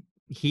then,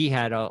 he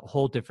had a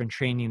whole different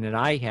training that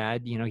I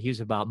had. He was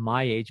about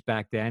my age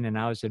back then, and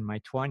I was in my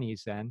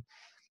 20s then.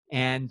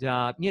 And,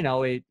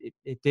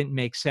 it didn't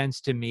make sense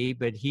to me,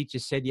 but he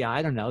just said, yeah,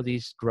 I don't know,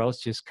 these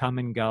growths just come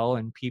and go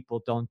and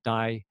people don't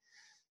die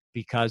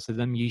because of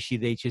them. Usually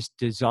they just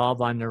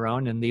dissolve on their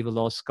own and leave a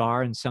little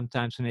scar. And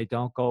sometimes when they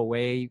don't go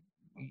away,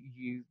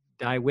 you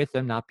die with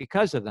them, not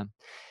because of them.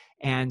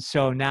 And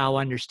so now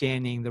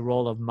understanding the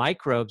role of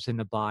microbes in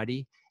the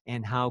body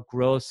and how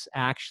growths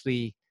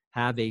actually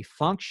have a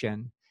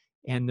function.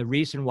 And the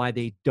reason why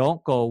they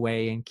don't go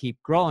away and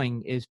keep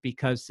growing is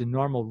because the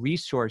normal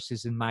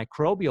resources in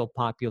microbial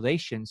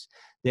populations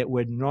that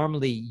would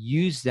normally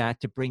use that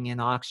to bring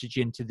in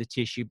oxygen to the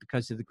tissue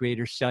because of the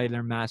greater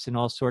cellular mass and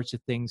all sorts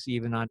of things,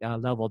 even on a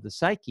level of the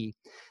psyche,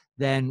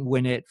 then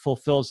when it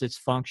fulfills its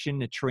function,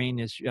 the terrain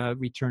is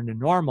returned to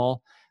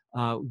normal.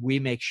 We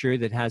make sure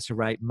that it has the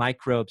right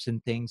microbes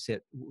and things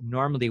that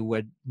normally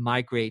would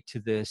migrate to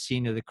the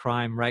scene of the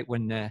crime right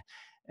when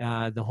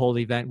the whole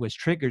event was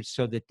triggered,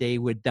 so that they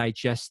would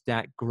digest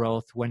that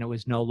growth when it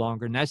was no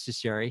longer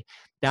necessary.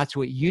 That's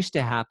what used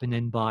to happen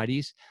in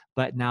bodies,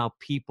 but now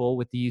people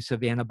with the use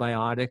of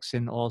antibiotics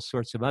and all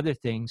sorts of other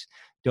things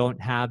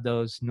don't have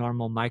those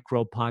normal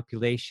microbe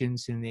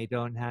populations, and they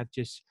don't have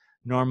just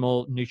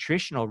normal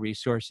nutritional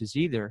resources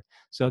either.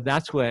 So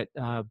that's what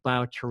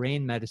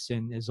bioterrain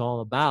medicine is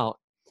all about.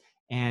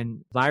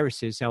 And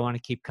viruses, I want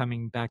to keep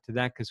coming back to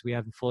that because we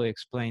haven't fully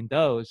explained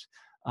those.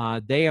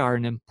 they are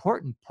an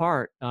important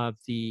part of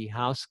the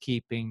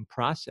housekeeping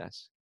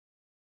process.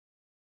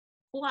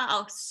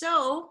 Wow.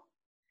 So,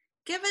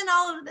 given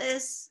all of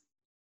this,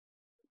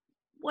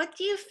 what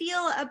do you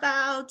feel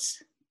about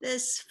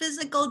this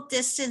physical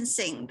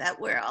distancing that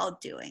we're all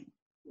doing?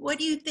 What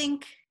do you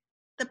think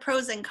the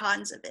pros and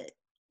cons of it,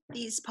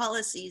 these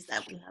policies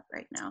that we have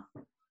right now?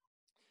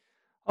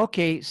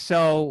 Okay,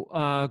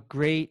 so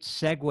great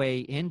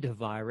segue into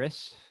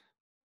virus.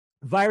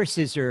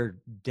 Viruses are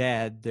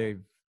dead.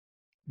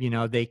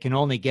 They can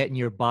only get in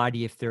your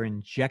body if they're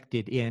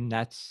injected in.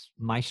 That's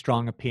my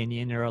strong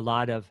opinion. There are a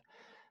lot of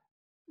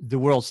the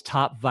world's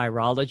top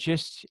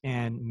virologists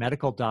and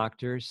medical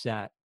doctors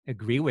that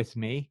agree with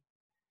me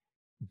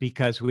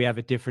because we have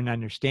a different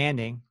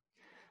understanding.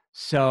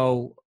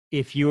 So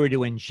if you were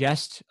to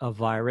ingest a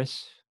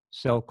virus,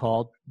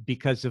 so-called,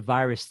 because the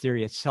virus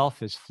theory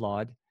itself is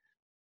flawed,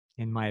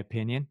 in my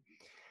opinion,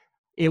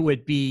 it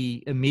would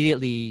be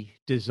immediately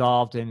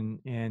dissolved and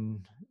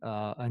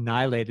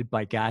annihilated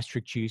by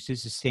gastric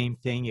juices. The same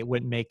thing, it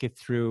wouldn't make it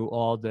through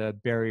all the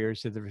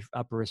barriers of the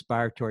upper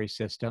respiratory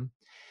system.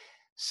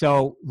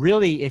 So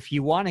really, if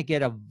you want to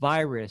get a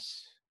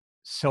virus,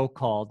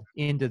 so-called,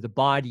 into the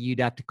body, you'd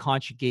have to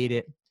conjugate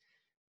it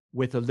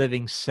with a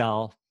living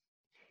cell,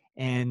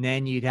 and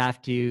then you'd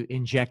have to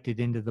inject it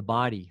into the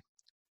body.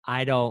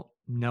 I don't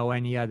know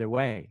any other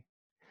way.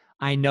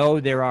 I know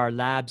there are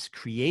labs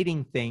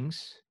creating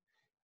things,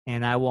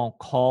 and I won't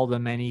call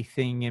them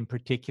anything in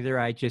particular.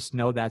 I just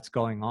know that's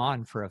going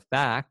on for a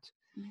fact.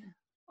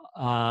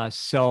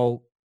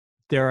 So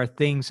there are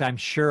things I'm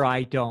sure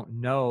I don't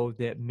know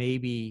that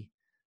maybe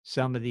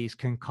some of these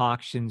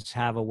concoctions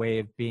have a way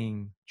of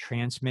being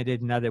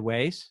transmitted in other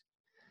ways,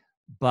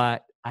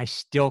 but I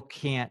still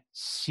can't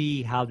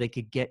see how they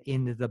could get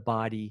into the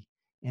body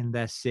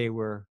unless they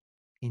were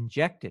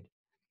injected.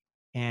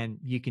 And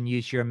you can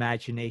use your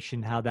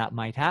imagination how that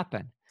might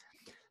happen.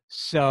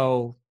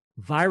 So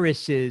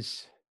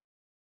viruses,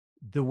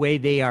 the way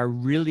they are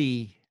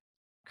really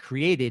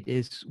created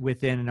is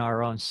within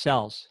our own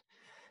cells.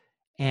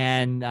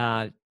 And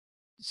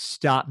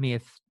stop me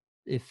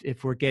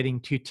if we're getting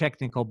too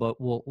technical, but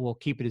we'll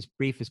keep it as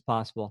brief as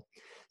possible.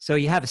 So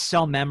you have a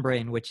cell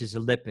membrane, which is a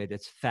lipid.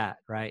 It's fat,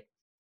 right?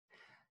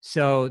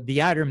 So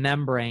the outer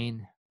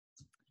membrane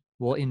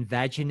will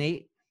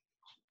invaginate,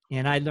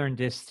 and I learned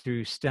this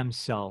through stem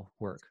cell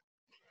work.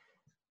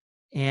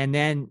 And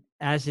then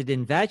as it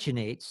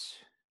invaginates,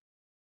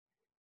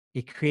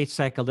 it creates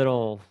like a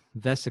little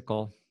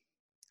vesicle,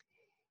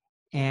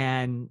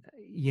 and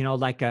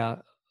like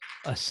a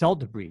cell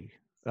debris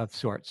of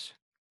sorts.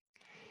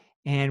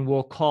 And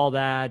we'll call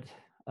that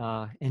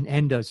an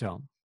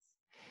endosome.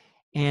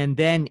 And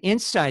then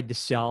inside the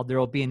cell, there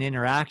will be an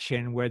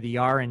interaction where the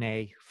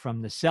RNA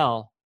from the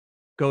cell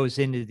goes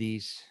into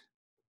these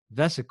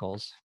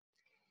vesicles.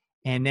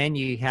 And then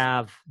you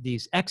have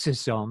these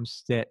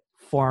exosomes that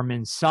form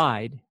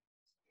inside.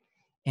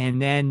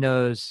 And then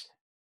those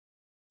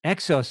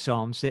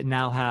exosomes that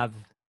now have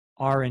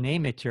RNA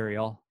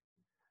material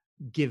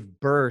give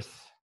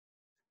birth.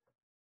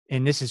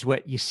 And this is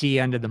what you see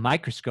under the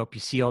microscope. You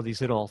see all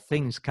these little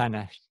things kind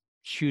of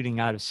shooting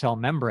out of cell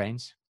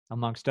membranes,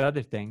 amongst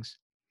other things.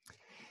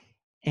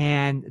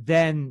 And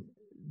then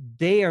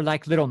they are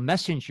like little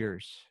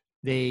messengers.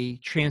 They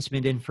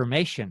transmit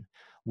information.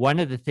 One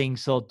of the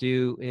things they'll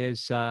do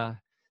is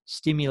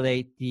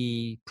stimulate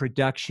the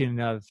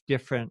production of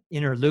different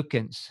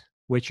interleukins,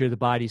 which are the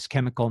body's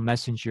chemical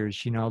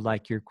messengers,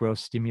 like your growth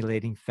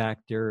stimulating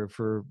factor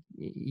for,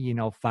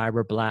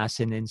 fibroblasts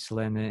and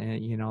insulin,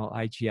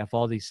 IGF,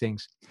 all these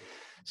things.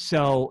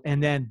 So,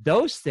 and then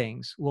those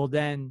things will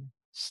then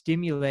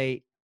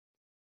stimulate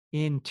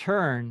in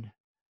turn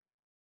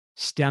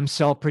stem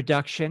cell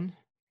production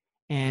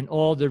and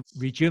all the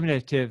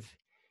rejuvenative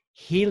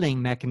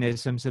healing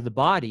mechanisms of the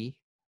body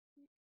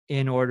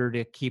in order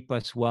to keep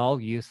us well,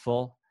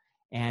 youthful,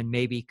 and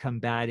maybe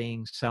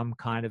combating some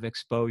kind of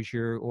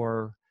exposure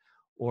or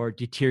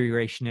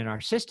deterioration in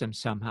our system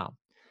somehow.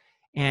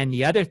 And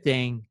the other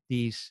thing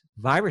these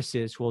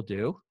viruses will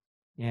do,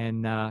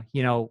 and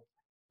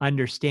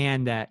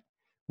understand that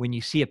when you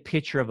see a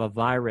picture of a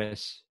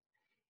virus,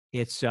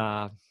 it's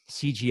a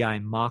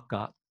CGI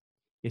mock-up.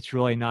 It's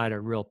really not a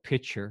real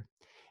picture.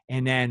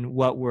 And then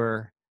what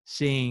we're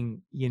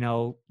seeing,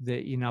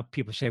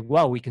 people say,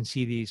 well, we can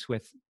see these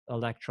with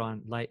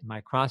electron light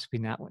microscopy.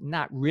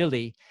 Not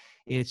really.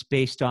 It's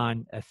based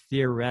on a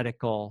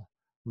theoretical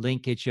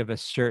linkage of a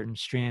certain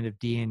strand of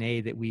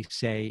DNA that we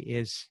say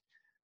is,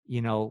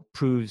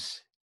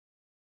 proves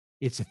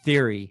it's a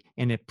theory,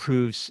 and it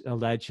proves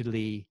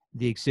allegedly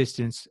the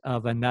existence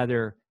of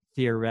another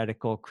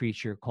theoretical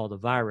creature called a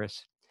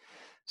virus.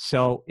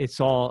 So it's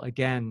all,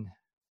 again,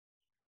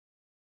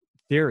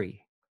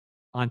 theory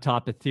on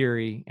top of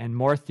theory and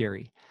more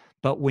theory.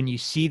 But when you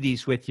see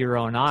these with your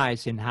own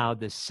eyes and how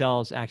the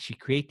cells actually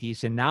create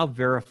these, and now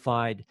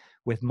verified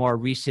with more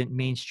recent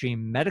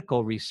mainstream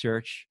medical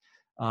research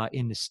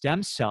in the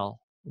stem cell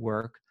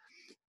work,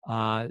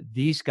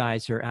 these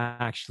guys are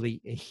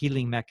actually a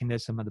healing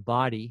mechanism of the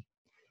body.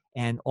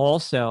 And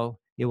also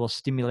it will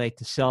stimulate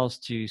the cells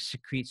to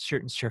secrete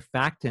certain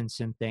surfactants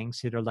and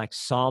things that are like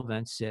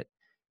solvents that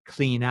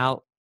clean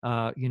out,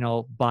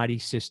 body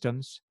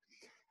systems.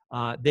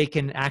 They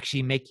can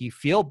actually make you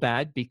feel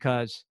bad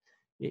because,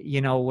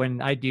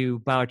 when I do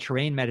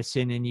bioterrain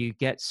medicine and you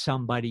get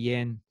somebody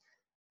in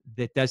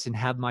that doesn't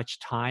have much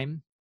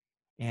time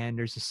and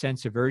there's a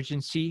sense of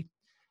urgency,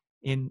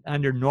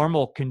 under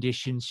normal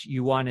conditions,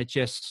 you want to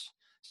just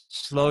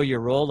slow your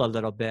roll a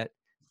little bit,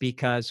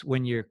 because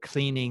when you're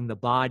cleaning the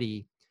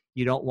body,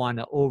 you don't want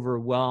to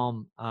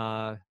overwhelm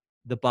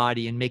the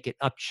body and make it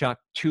upchuck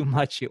too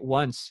much at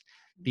once,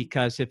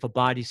 because if a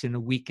body's in a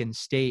weakened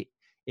state,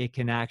 it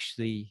can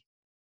actually,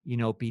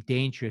 be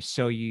dangerous.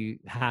 So you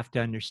have to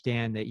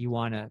understand that you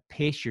want to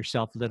pace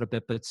yourself a little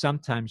bit, but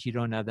sometimes you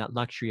don't have that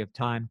luxury of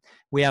time.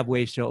 We have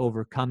ways to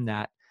overcome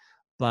that.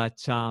 But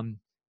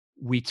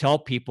we tell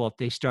people if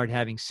they start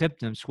having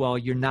symptoms, well,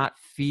 you're not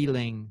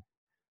feeling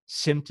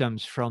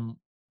symptoms from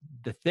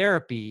the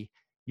therapy.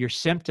 Your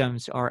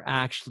symptoms are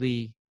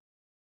actually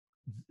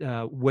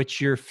what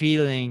you're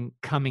feeling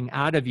coming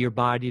out of your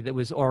body that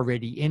was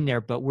already in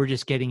there, but we're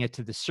just getting it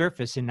to the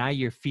surface, and now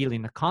you're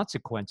feeling the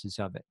consequences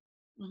of it.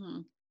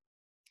 Mm-hmm.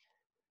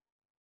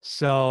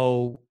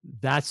 So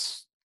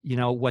that's,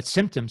 what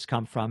symptoms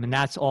come from. And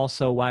that's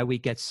also why we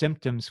get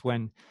symptoms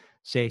when,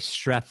 say,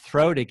 strep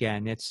throat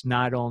again. It's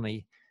not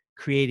only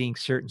creating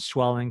certain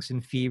swellings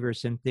and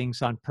fevers and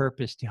things on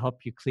purpose to help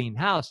you clean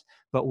house,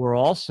 but we're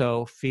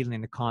also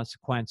feeling the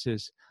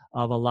consequences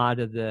of a lot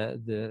of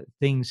the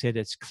things that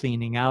it's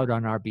cleaning out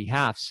on our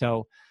behalf.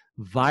 So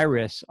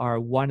virus are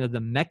one of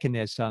the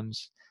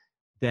mechanisms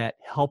that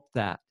help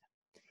that.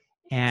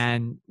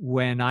 And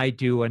when I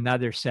do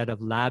another set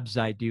of labs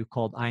I do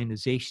called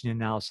ionization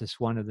analysis,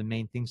 one of the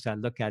main things I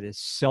look at is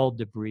cell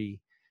debris.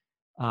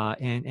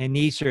 And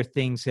these are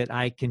things that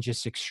I can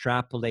just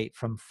extrapolate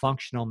from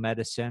functional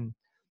medicine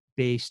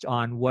based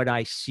on what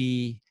I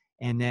see.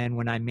 And then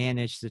when I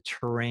manage the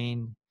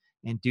terrain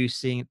and do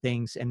seeing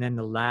things, and then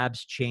the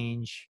labs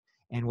change,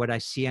 and what I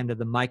see under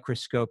the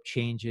microscope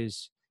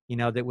changes,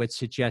 that would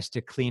suggest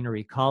a cleaner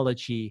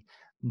ecology,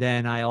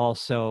 then I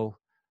also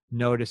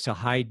notice a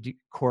high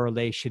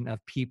correlation of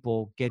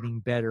people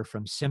getting better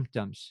from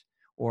symptoms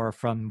or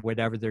from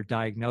whatever their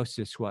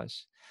diagnosis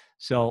was.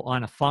 So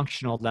on a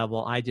functional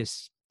level, I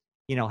just,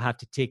 have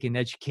to take an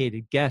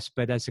educated guess.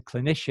 But as a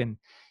clinician,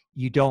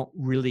 you don't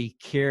really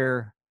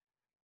care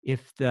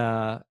if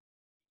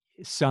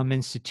some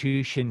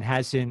institution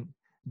hasn't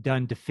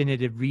done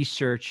definitive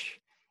research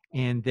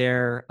in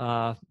their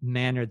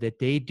manner that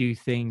they do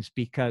things,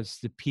 because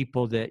the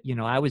people that,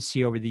 I would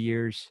see over the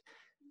years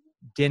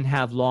didn't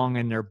have long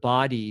in their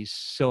bodies.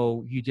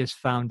 So you just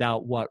found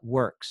out what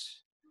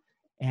works.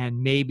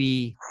 And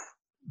maybe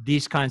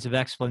these kinds of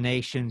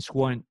explanations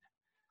wouldn't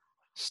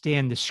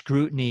stand the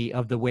scrutiny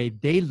of the way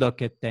they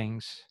look at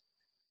things,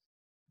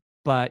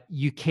 but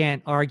you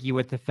can't argue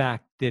with the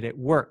fact that it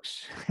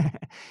works.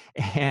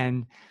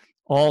 And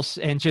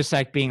just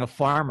like being a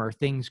farmer,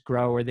 things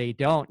grow or they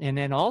don't. And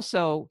then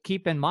also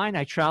keep in mind,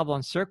 I travel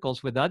in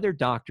circles with other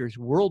doctors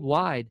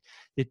worldwide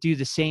that do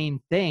the same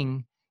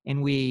thing.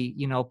 And we,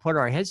 put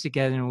our heads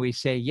together and we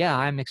say, yeah,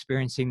 I'm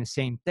experiencing the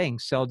same thing.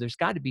 So there's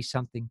got to be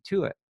something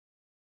to it.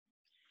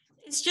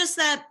 It's just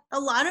that a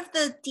lot of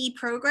the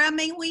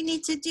deprogramming we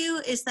need to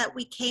do is that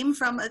we came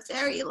from a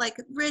very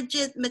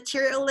rigid,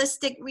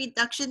 materialistic,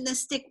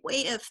 reductionistic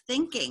way of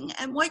thinking.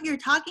 And what you're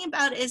talking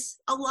about is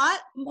a lot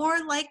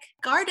more like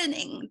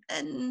gardening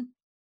than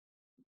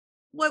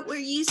what we're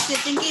used to,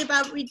 thinking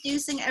about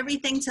reducing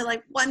everything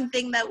to one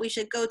thing that we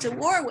should go to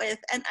war with.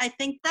 And I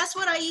think that's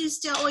what I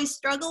used to always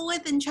struggle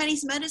with in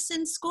Chinese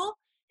medicine school,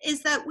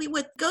 is that we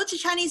would go to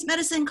Chinese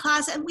medicine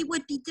class and we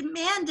would be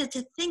demanded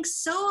to think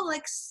so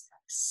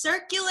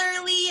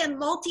circularly and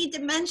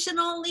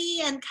multidimensionally,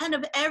 and kind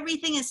of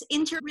everything is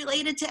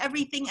interrelated to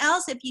everything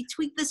else. If you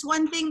tweak this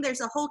one thing,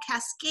 there's a whole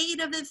cascade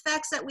of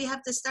effects that we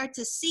have to start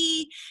to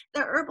see. The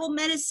herbal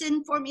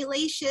medicine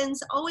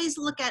formulations always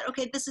look at,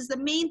 okay, this is the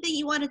main thing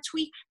you want to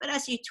tweak, but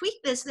as you tweak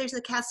this, there's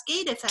a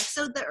cascade effect.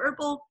 So the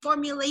herbal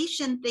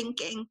formulation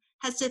thinking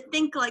has to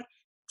think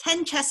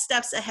 10 chess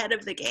steps ahead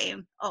of the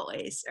game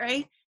always,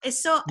 right?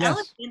 It's so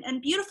elegant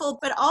and beautiful,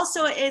 but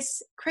also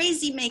it's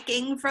crazy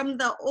making from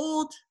the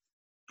old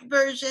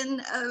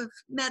version of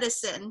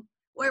medicine,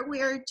 where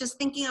we're just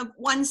thinking of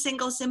one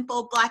single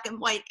simple black and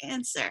white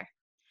answer.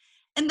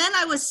 And then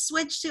I was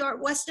switched to our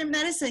Western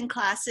medicine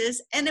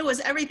classes, and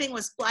everything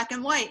was black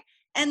and white.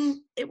 And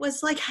it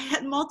was like I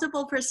had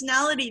multiple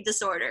personality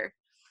disorder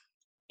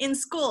in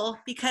school,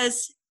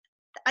 because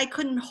I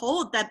couldn't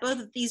hold that both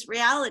of these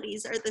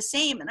realities are the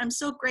same. And I'm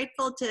so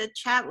grateful to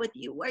chat with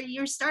you, where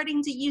you're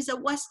starting to use a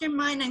Western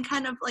mind and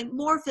kind of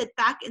morph it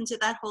back into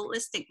that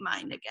holistic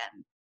mind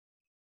again.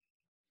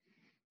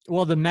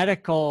 Well, the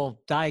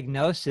medical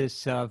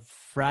diagnosis of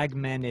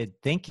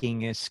fragmented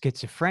thinking is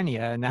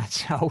schizophrenia, and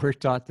that's how we're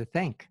taught to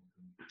think.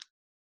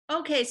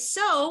 Okay,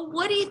 so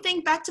what do you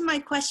think, back to my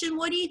question,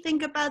 what do you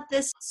think about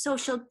this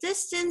social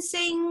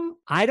distancing?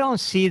 I don't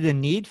see the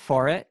need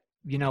for it.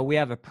 we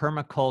have a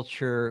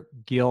permaculture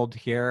guild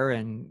here,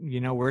 and,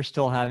 we're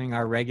still having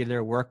our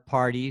regular work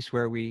parties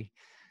where we,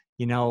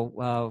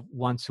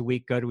 once a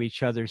week go to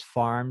each other's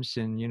farms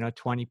and,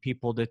 20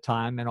 people at a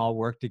time and all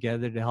work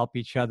together to help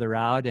each other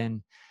out.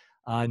 And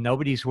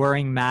nobody's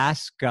wearing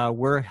masks.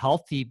 We're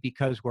healthy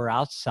because we're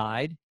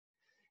outside.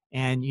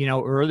 And,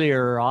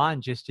 earlier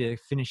on, just to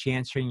finish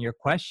answering your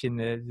question,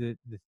 the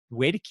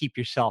way to keep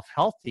yourself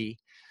healthy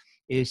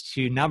is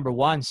to, number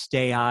one,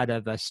 stay out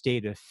of a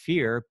state of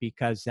fear,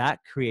 because that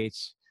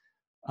creates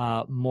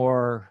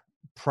more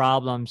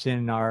problems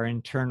in our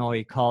internal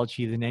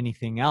ecology than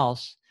anything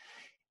else.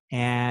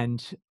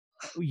 And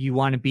you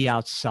want to be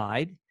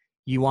outside.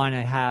 You want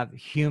to have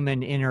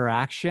human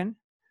interaction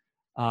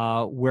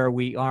where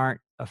we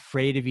aren't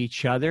afraid of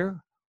each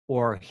other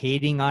or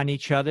hating on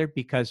each other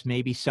because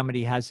maybe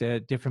somebody has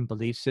a different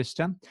belief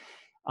system.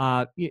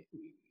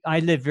 I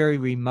live very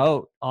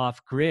remote,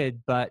 off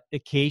grid, but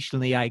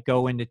occasionally I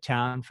go into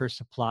town for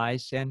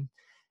supplies. And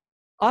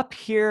up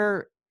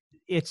here,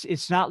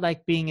 it's not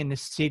like being in the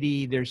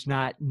city. There's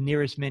not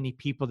near as many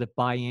people that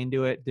buy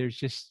into it. There's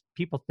just,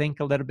 people think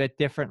a little bit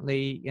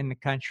differently in the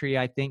country,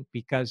 I think,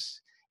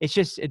 because it's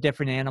just a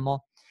different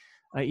animal.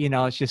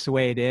 It's just the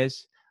way it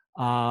is.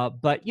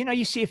 But,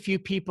 you see a few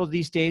people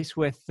these days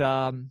with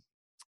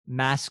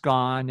mask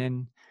on,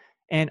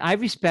 and I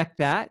respect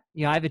that.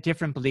 I have a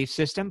different belief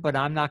system, but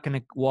I'm not going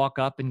to walk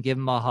up and give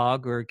them a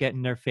hug or get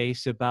in their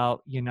face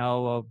about,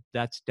 oh,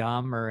 that's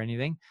dumb or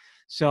anything.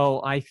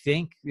 So I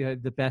think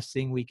the best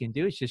thing we can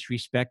do is just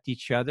respect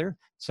each other.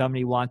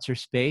 Somebody wants their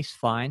space,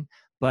 fine.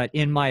 But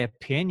in my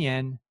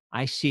opinion,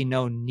 I see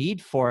no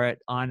need for it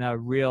on a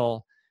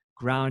real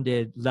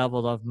grounded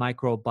level of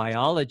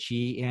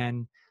microbiology.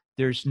 And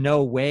there's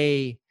no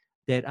way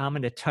that I'm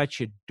going to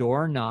touch a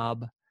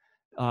doorknob,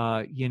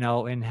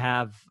 and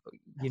have,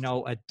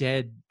 a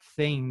dead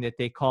thing that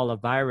they call a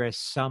virus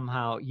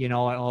somehow,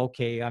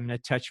 okay, I'm going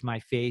to touch my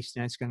face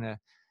and it's going to,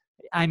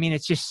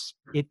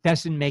 it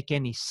doesn't make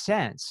any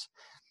sense.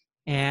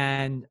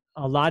 And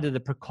a lot of the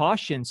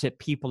precautions that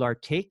people are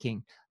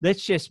taking,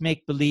 let's just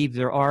make believe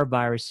there are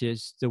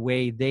viruses the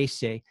way they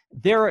say.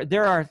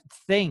 There are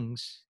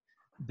things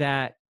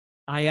that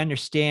I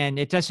understand.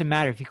 It doesn't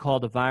matter if you call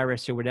it a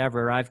virus or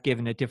whatever. I've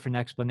given a different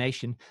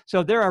explanation.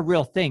 So there are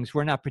real things.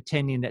 We're not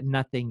pretending that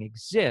nothing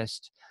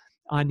exists.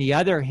 On the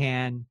other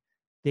hand,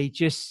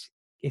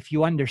 if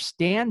you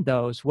understand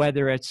those,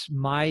 whether it's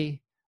my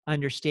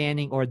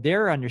understanding or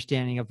their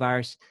understanding of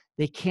virus,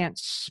 they can't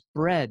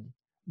spread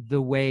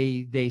the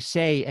way they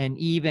say. And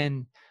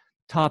even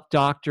top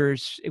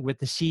doctors with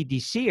the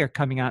CDC are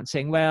coming out and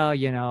saying, well,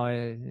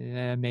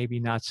 maybe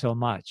not so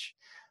much.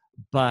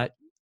 But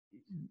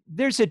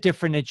there's a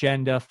different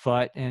agenda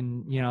afoot,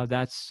 and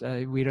that's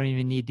we don't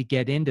even need to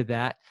get into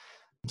that.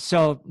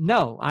 So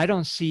no, I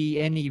don't see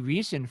any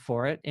reason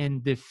for it.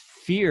 And the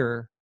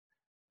fear,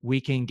 we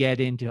can get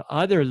into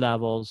other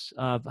levels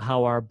of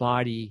how our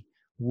body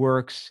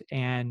works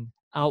and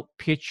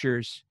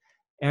outpictures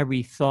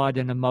every thought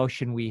and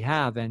emotion we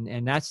have,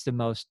 and that's the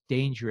most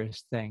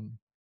dangerous thing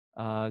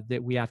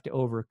that we have to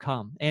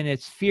overcome. And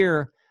it's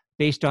fear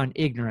based on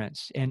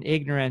ignorance, and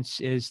ignorance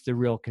is the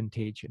real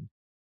contagion.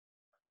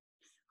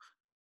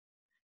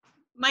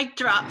 Mic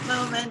drop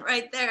moment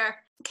right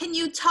there. Can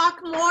you talk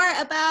more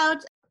about,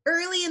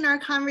 early in our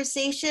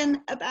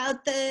conversation,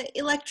 about the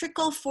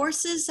electrical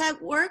forces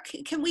at work?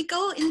 Can we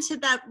go into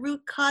that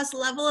root cause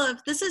level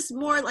of, this is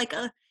more like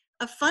a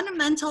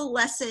fundamental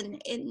lesson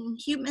in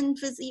human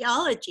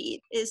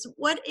physiology, is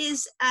what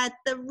is at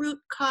the root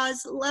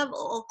cause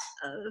level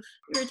of,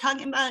 we were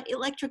talking about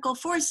electrical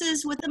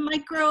forces with the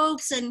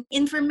microbes and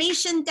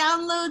information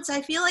downloads.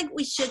 I feel like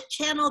we should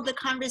channel the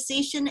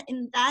conversation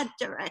in that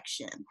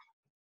direction.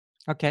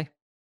 Okay.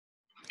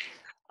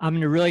 I'm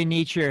going to really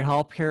need your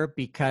help here,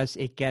 because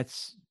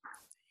it's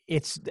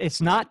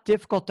not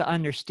difficult to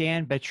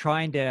understand, but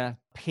trying to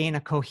paint a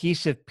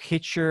cohesive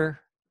picture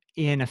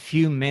in a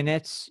few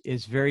minutes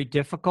is very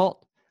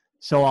difficult.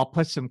 So I'll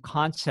put some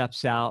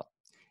concepts out,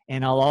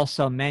 and I'll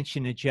also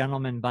mention a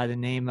gentleman by the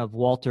name of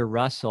Walter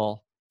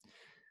Russell,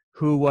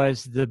 who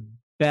was the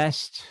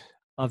best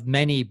of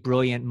many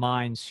brilliant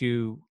minds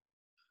who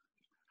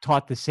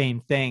taught the same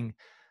thing,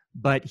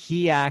 but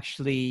he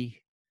actually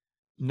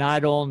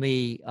not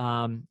only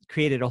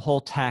created a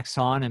whole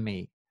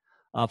taxonomy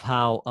of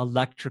how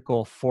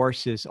electrical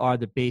forces are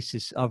the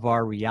basis of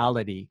our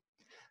reality,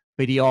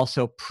 but he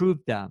also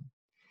proved them.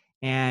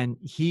 And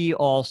he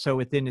also,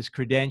 within his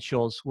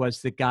credentials,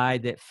 was the guy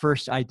that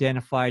first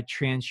identified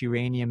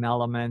transuranium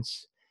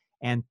elements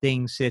and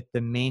things that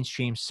the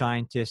mainstream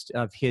scientists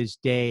of his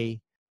day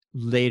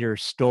later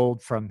stole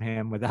from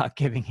him without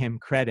giving him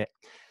credit.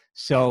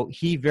 So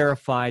he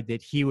verified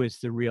that he was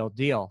the real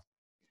deal.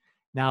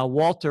 Now,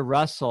 Walter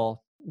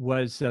Russell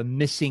was a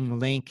missing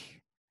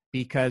link,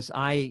 because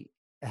I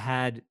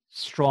had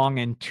strong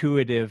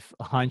intuitive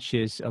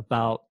hunches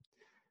about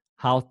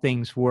how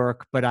things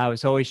work, but I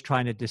was always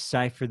trying to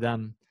decipher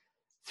them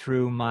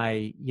through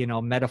my,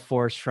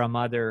 metaphors from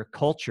other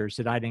cultures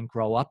that I didn't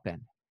grow up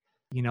in.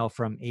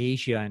 from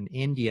Asia and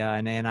India,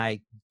 and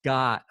I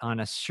got on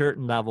a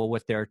certain level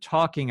what they're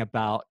talking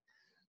about,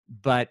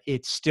 but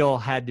it still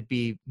had to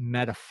be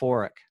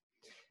metaphoric.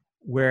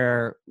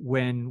 Where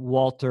when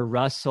Walter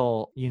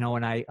Russell,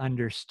 when I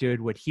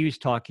understood what he was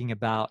talking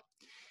about,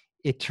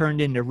 it turned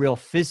into real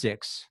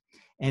physics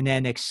and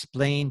then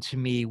explained to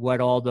me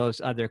what all those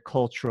other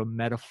cultural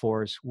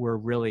metaphors were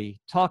really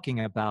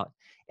talking about.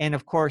 And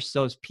of course,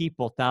 those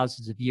people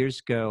thousands of years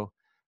ago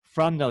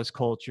from those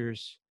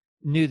cultures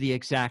knew the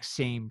exact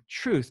same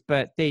truth,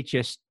 but they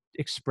just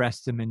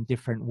expressed them in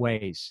different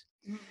ways.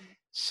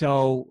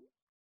 So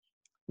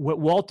what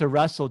Walter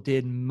Russell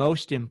did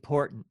most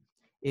important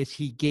is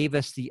he gave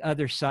us the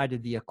other side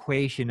of the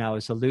equation I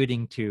was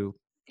alluding to.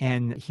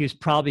 And he was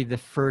probably the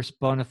first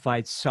bona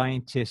fide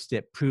scientist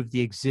that proved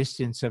the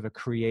existence of a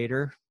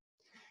creator.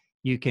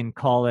 You can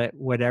call it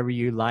whatever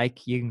you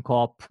like. You can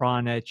call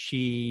prana,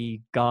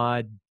 chi,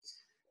 God,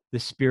 the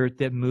spirit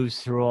that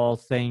moves through all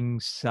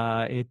things.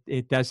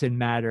 It doesn't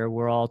matter.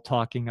 We're all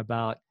talking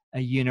about a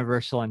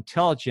universal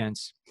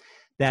intelligence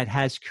that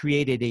has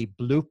created a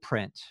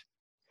blueprint.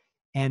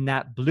 And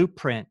that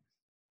blueprint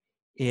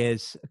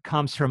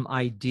comes from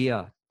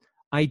idea.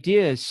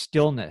 Idea is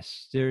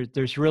stillness.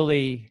 There's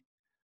really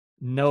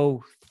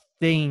no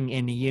thing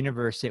in the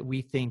universe that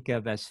we think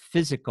of as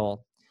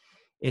physical.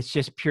 It's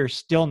just pure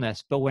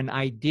stillness. But when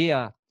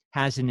idea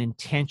has an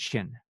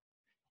intention,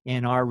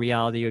 in our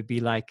reality, it would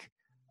be like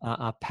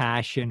a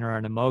passion or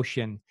an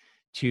emotion,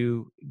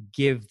 to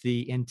give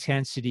the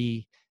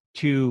intensity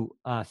to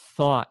a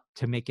thought,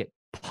 to make it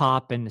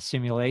pop in the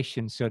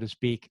simulation, so to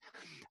speak.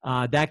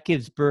 That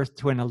gives birth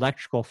to an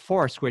electrical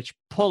force which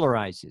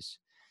polarizes.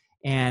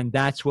 And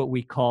that's what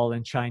we call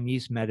in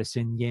Chinese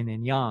medicine yin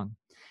and yang.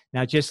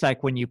 Now, just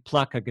like when you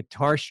pluck a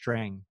guitar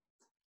string,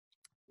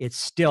 it's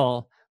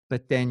still,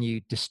 but then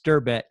you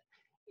disturb it,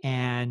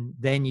 and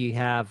then you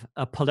have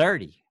a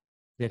polarity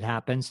that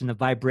happens, and the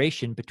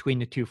vibration between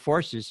the two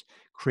forces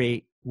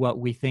create what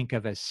we think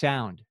of as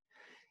sound.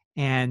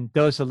 And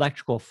those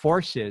electrical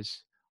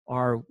forces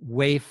are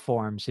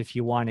waveforms, if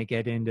you want to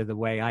get into the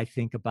way I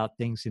think about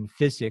things in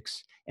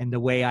physics and the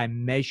way I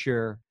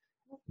measure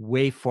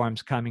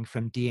waveforms coming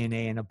from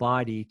DNA in a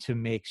body to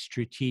make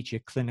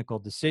strategic clinical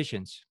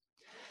decisions.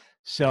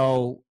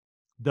 So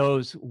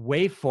those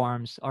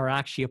waveforms are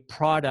actually a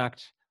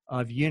product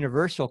of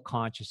universal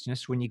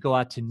consciousness. When you go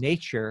out to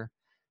nature,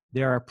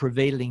 there are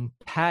prevailing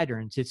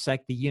patterns. It's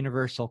like the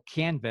universal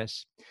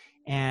canvas.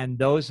 And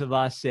those of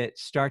us that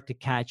start to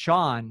catch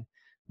on,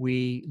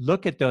 we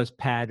look at those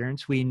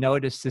patterns, we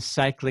notice the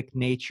cyclic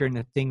nature and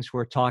the things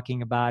we're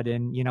talking about,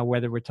 and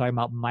whether we're talking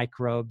about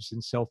microbes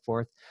and so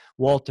forth.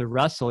 Walter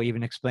Russell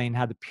even explained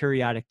how the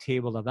periodic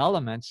table of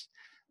elements,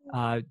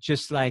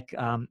 just like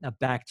a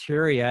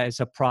bacteria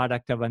is a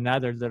product of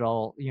another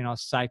little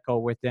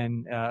cycle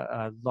within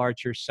a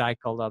larger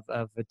cycle of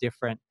a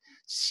different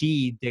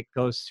seed that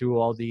goes through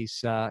all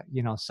these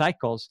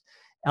cycles.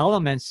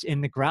 Elements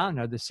in the ground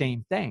are the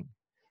same thing.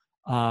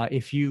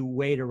 If you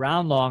wait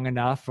around long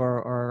enough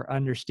or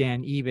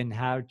understand even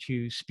how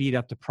to speed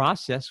up the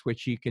process,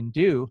 which you can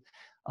do,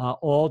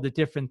 all the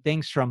different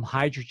things from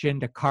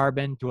hydrogen to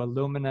carbon to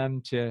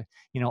aluminum to,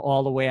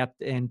 all the way up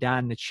and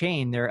down the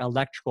chain, they're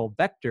electrical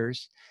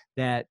vectors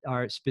that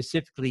are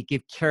specifically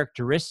give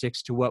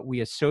characteristics to what we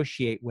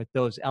associate with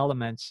those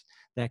elements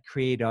that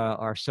create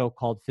our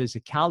so-called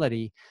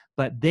physicality.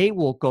 But they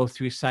will go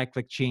through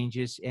cyclic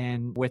changes,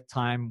 and with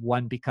time,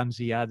 one becomes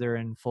the other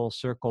and full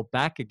circle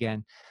back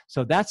again.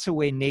 So that's the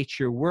way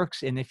nature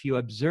works. And if you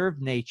observe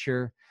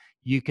nature,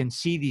 you can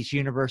see these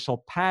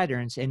universal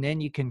patterns, and then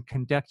you can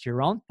conduct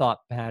your own thought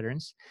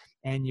patterns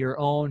and your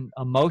own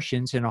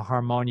emotions in a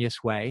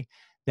harmonious way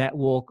that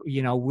will,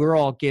 we're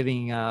all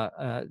giving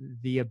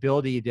the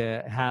ability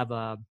to have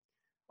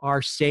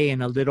our say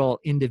in a little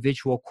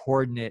individual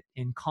coordinate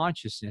in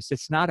consciousness.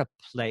 It's not a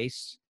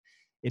place,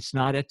 it's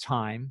not a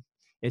time,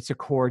 it's a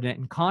coordinate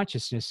in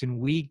consciousness. And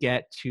we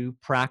get to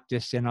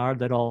practice in our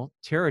little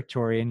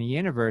territory in the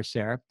universe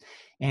there.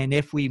 And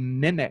if we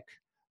mimic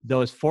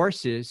those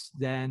forces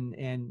then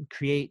and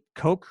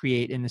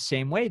co-create in the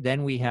same way,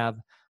 then we have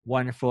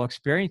wonderful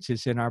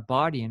experiences in our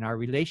body, in our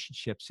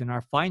relationships, in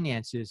our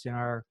finances, in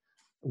our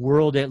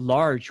world at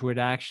large would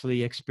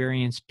actually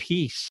experience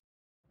peace.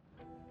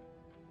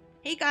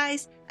 Hey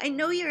guys, I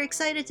know you're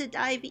excited to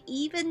dive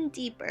even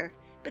deeper,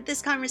 but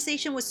this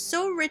conversation was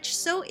so rich,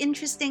 so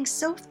interesting,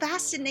 so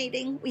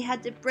fascinating, we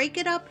had to break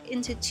it up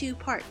into 2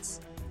 parts.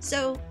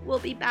 So we'll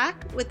be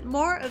back with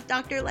more of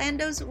Dr.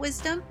 Lando's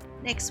wisdom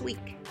next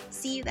week.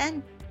 See you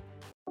then.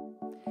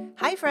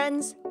 Hi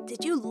friends,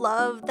 did you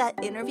love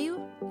that interview?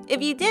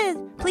 If you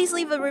did, please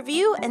leave a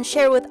review and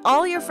share with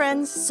all your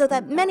friends so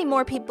that many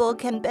more people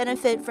can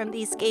benefit from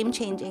these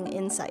game-changing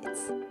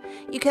insights.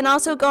 You can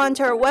also go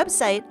onto our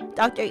website,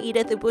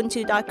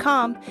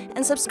 dredithubuntu.com,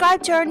 and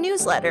subscribe to our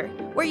newsletter,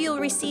 where you'll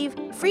receive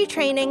free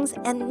trainings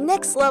and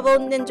next-level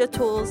ninja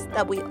tools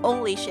that we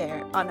only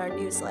share on our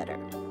newsletter.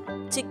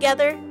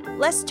 Together,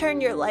 let's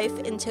turn your life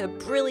into a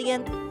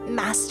brilliant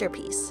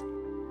masterpiece.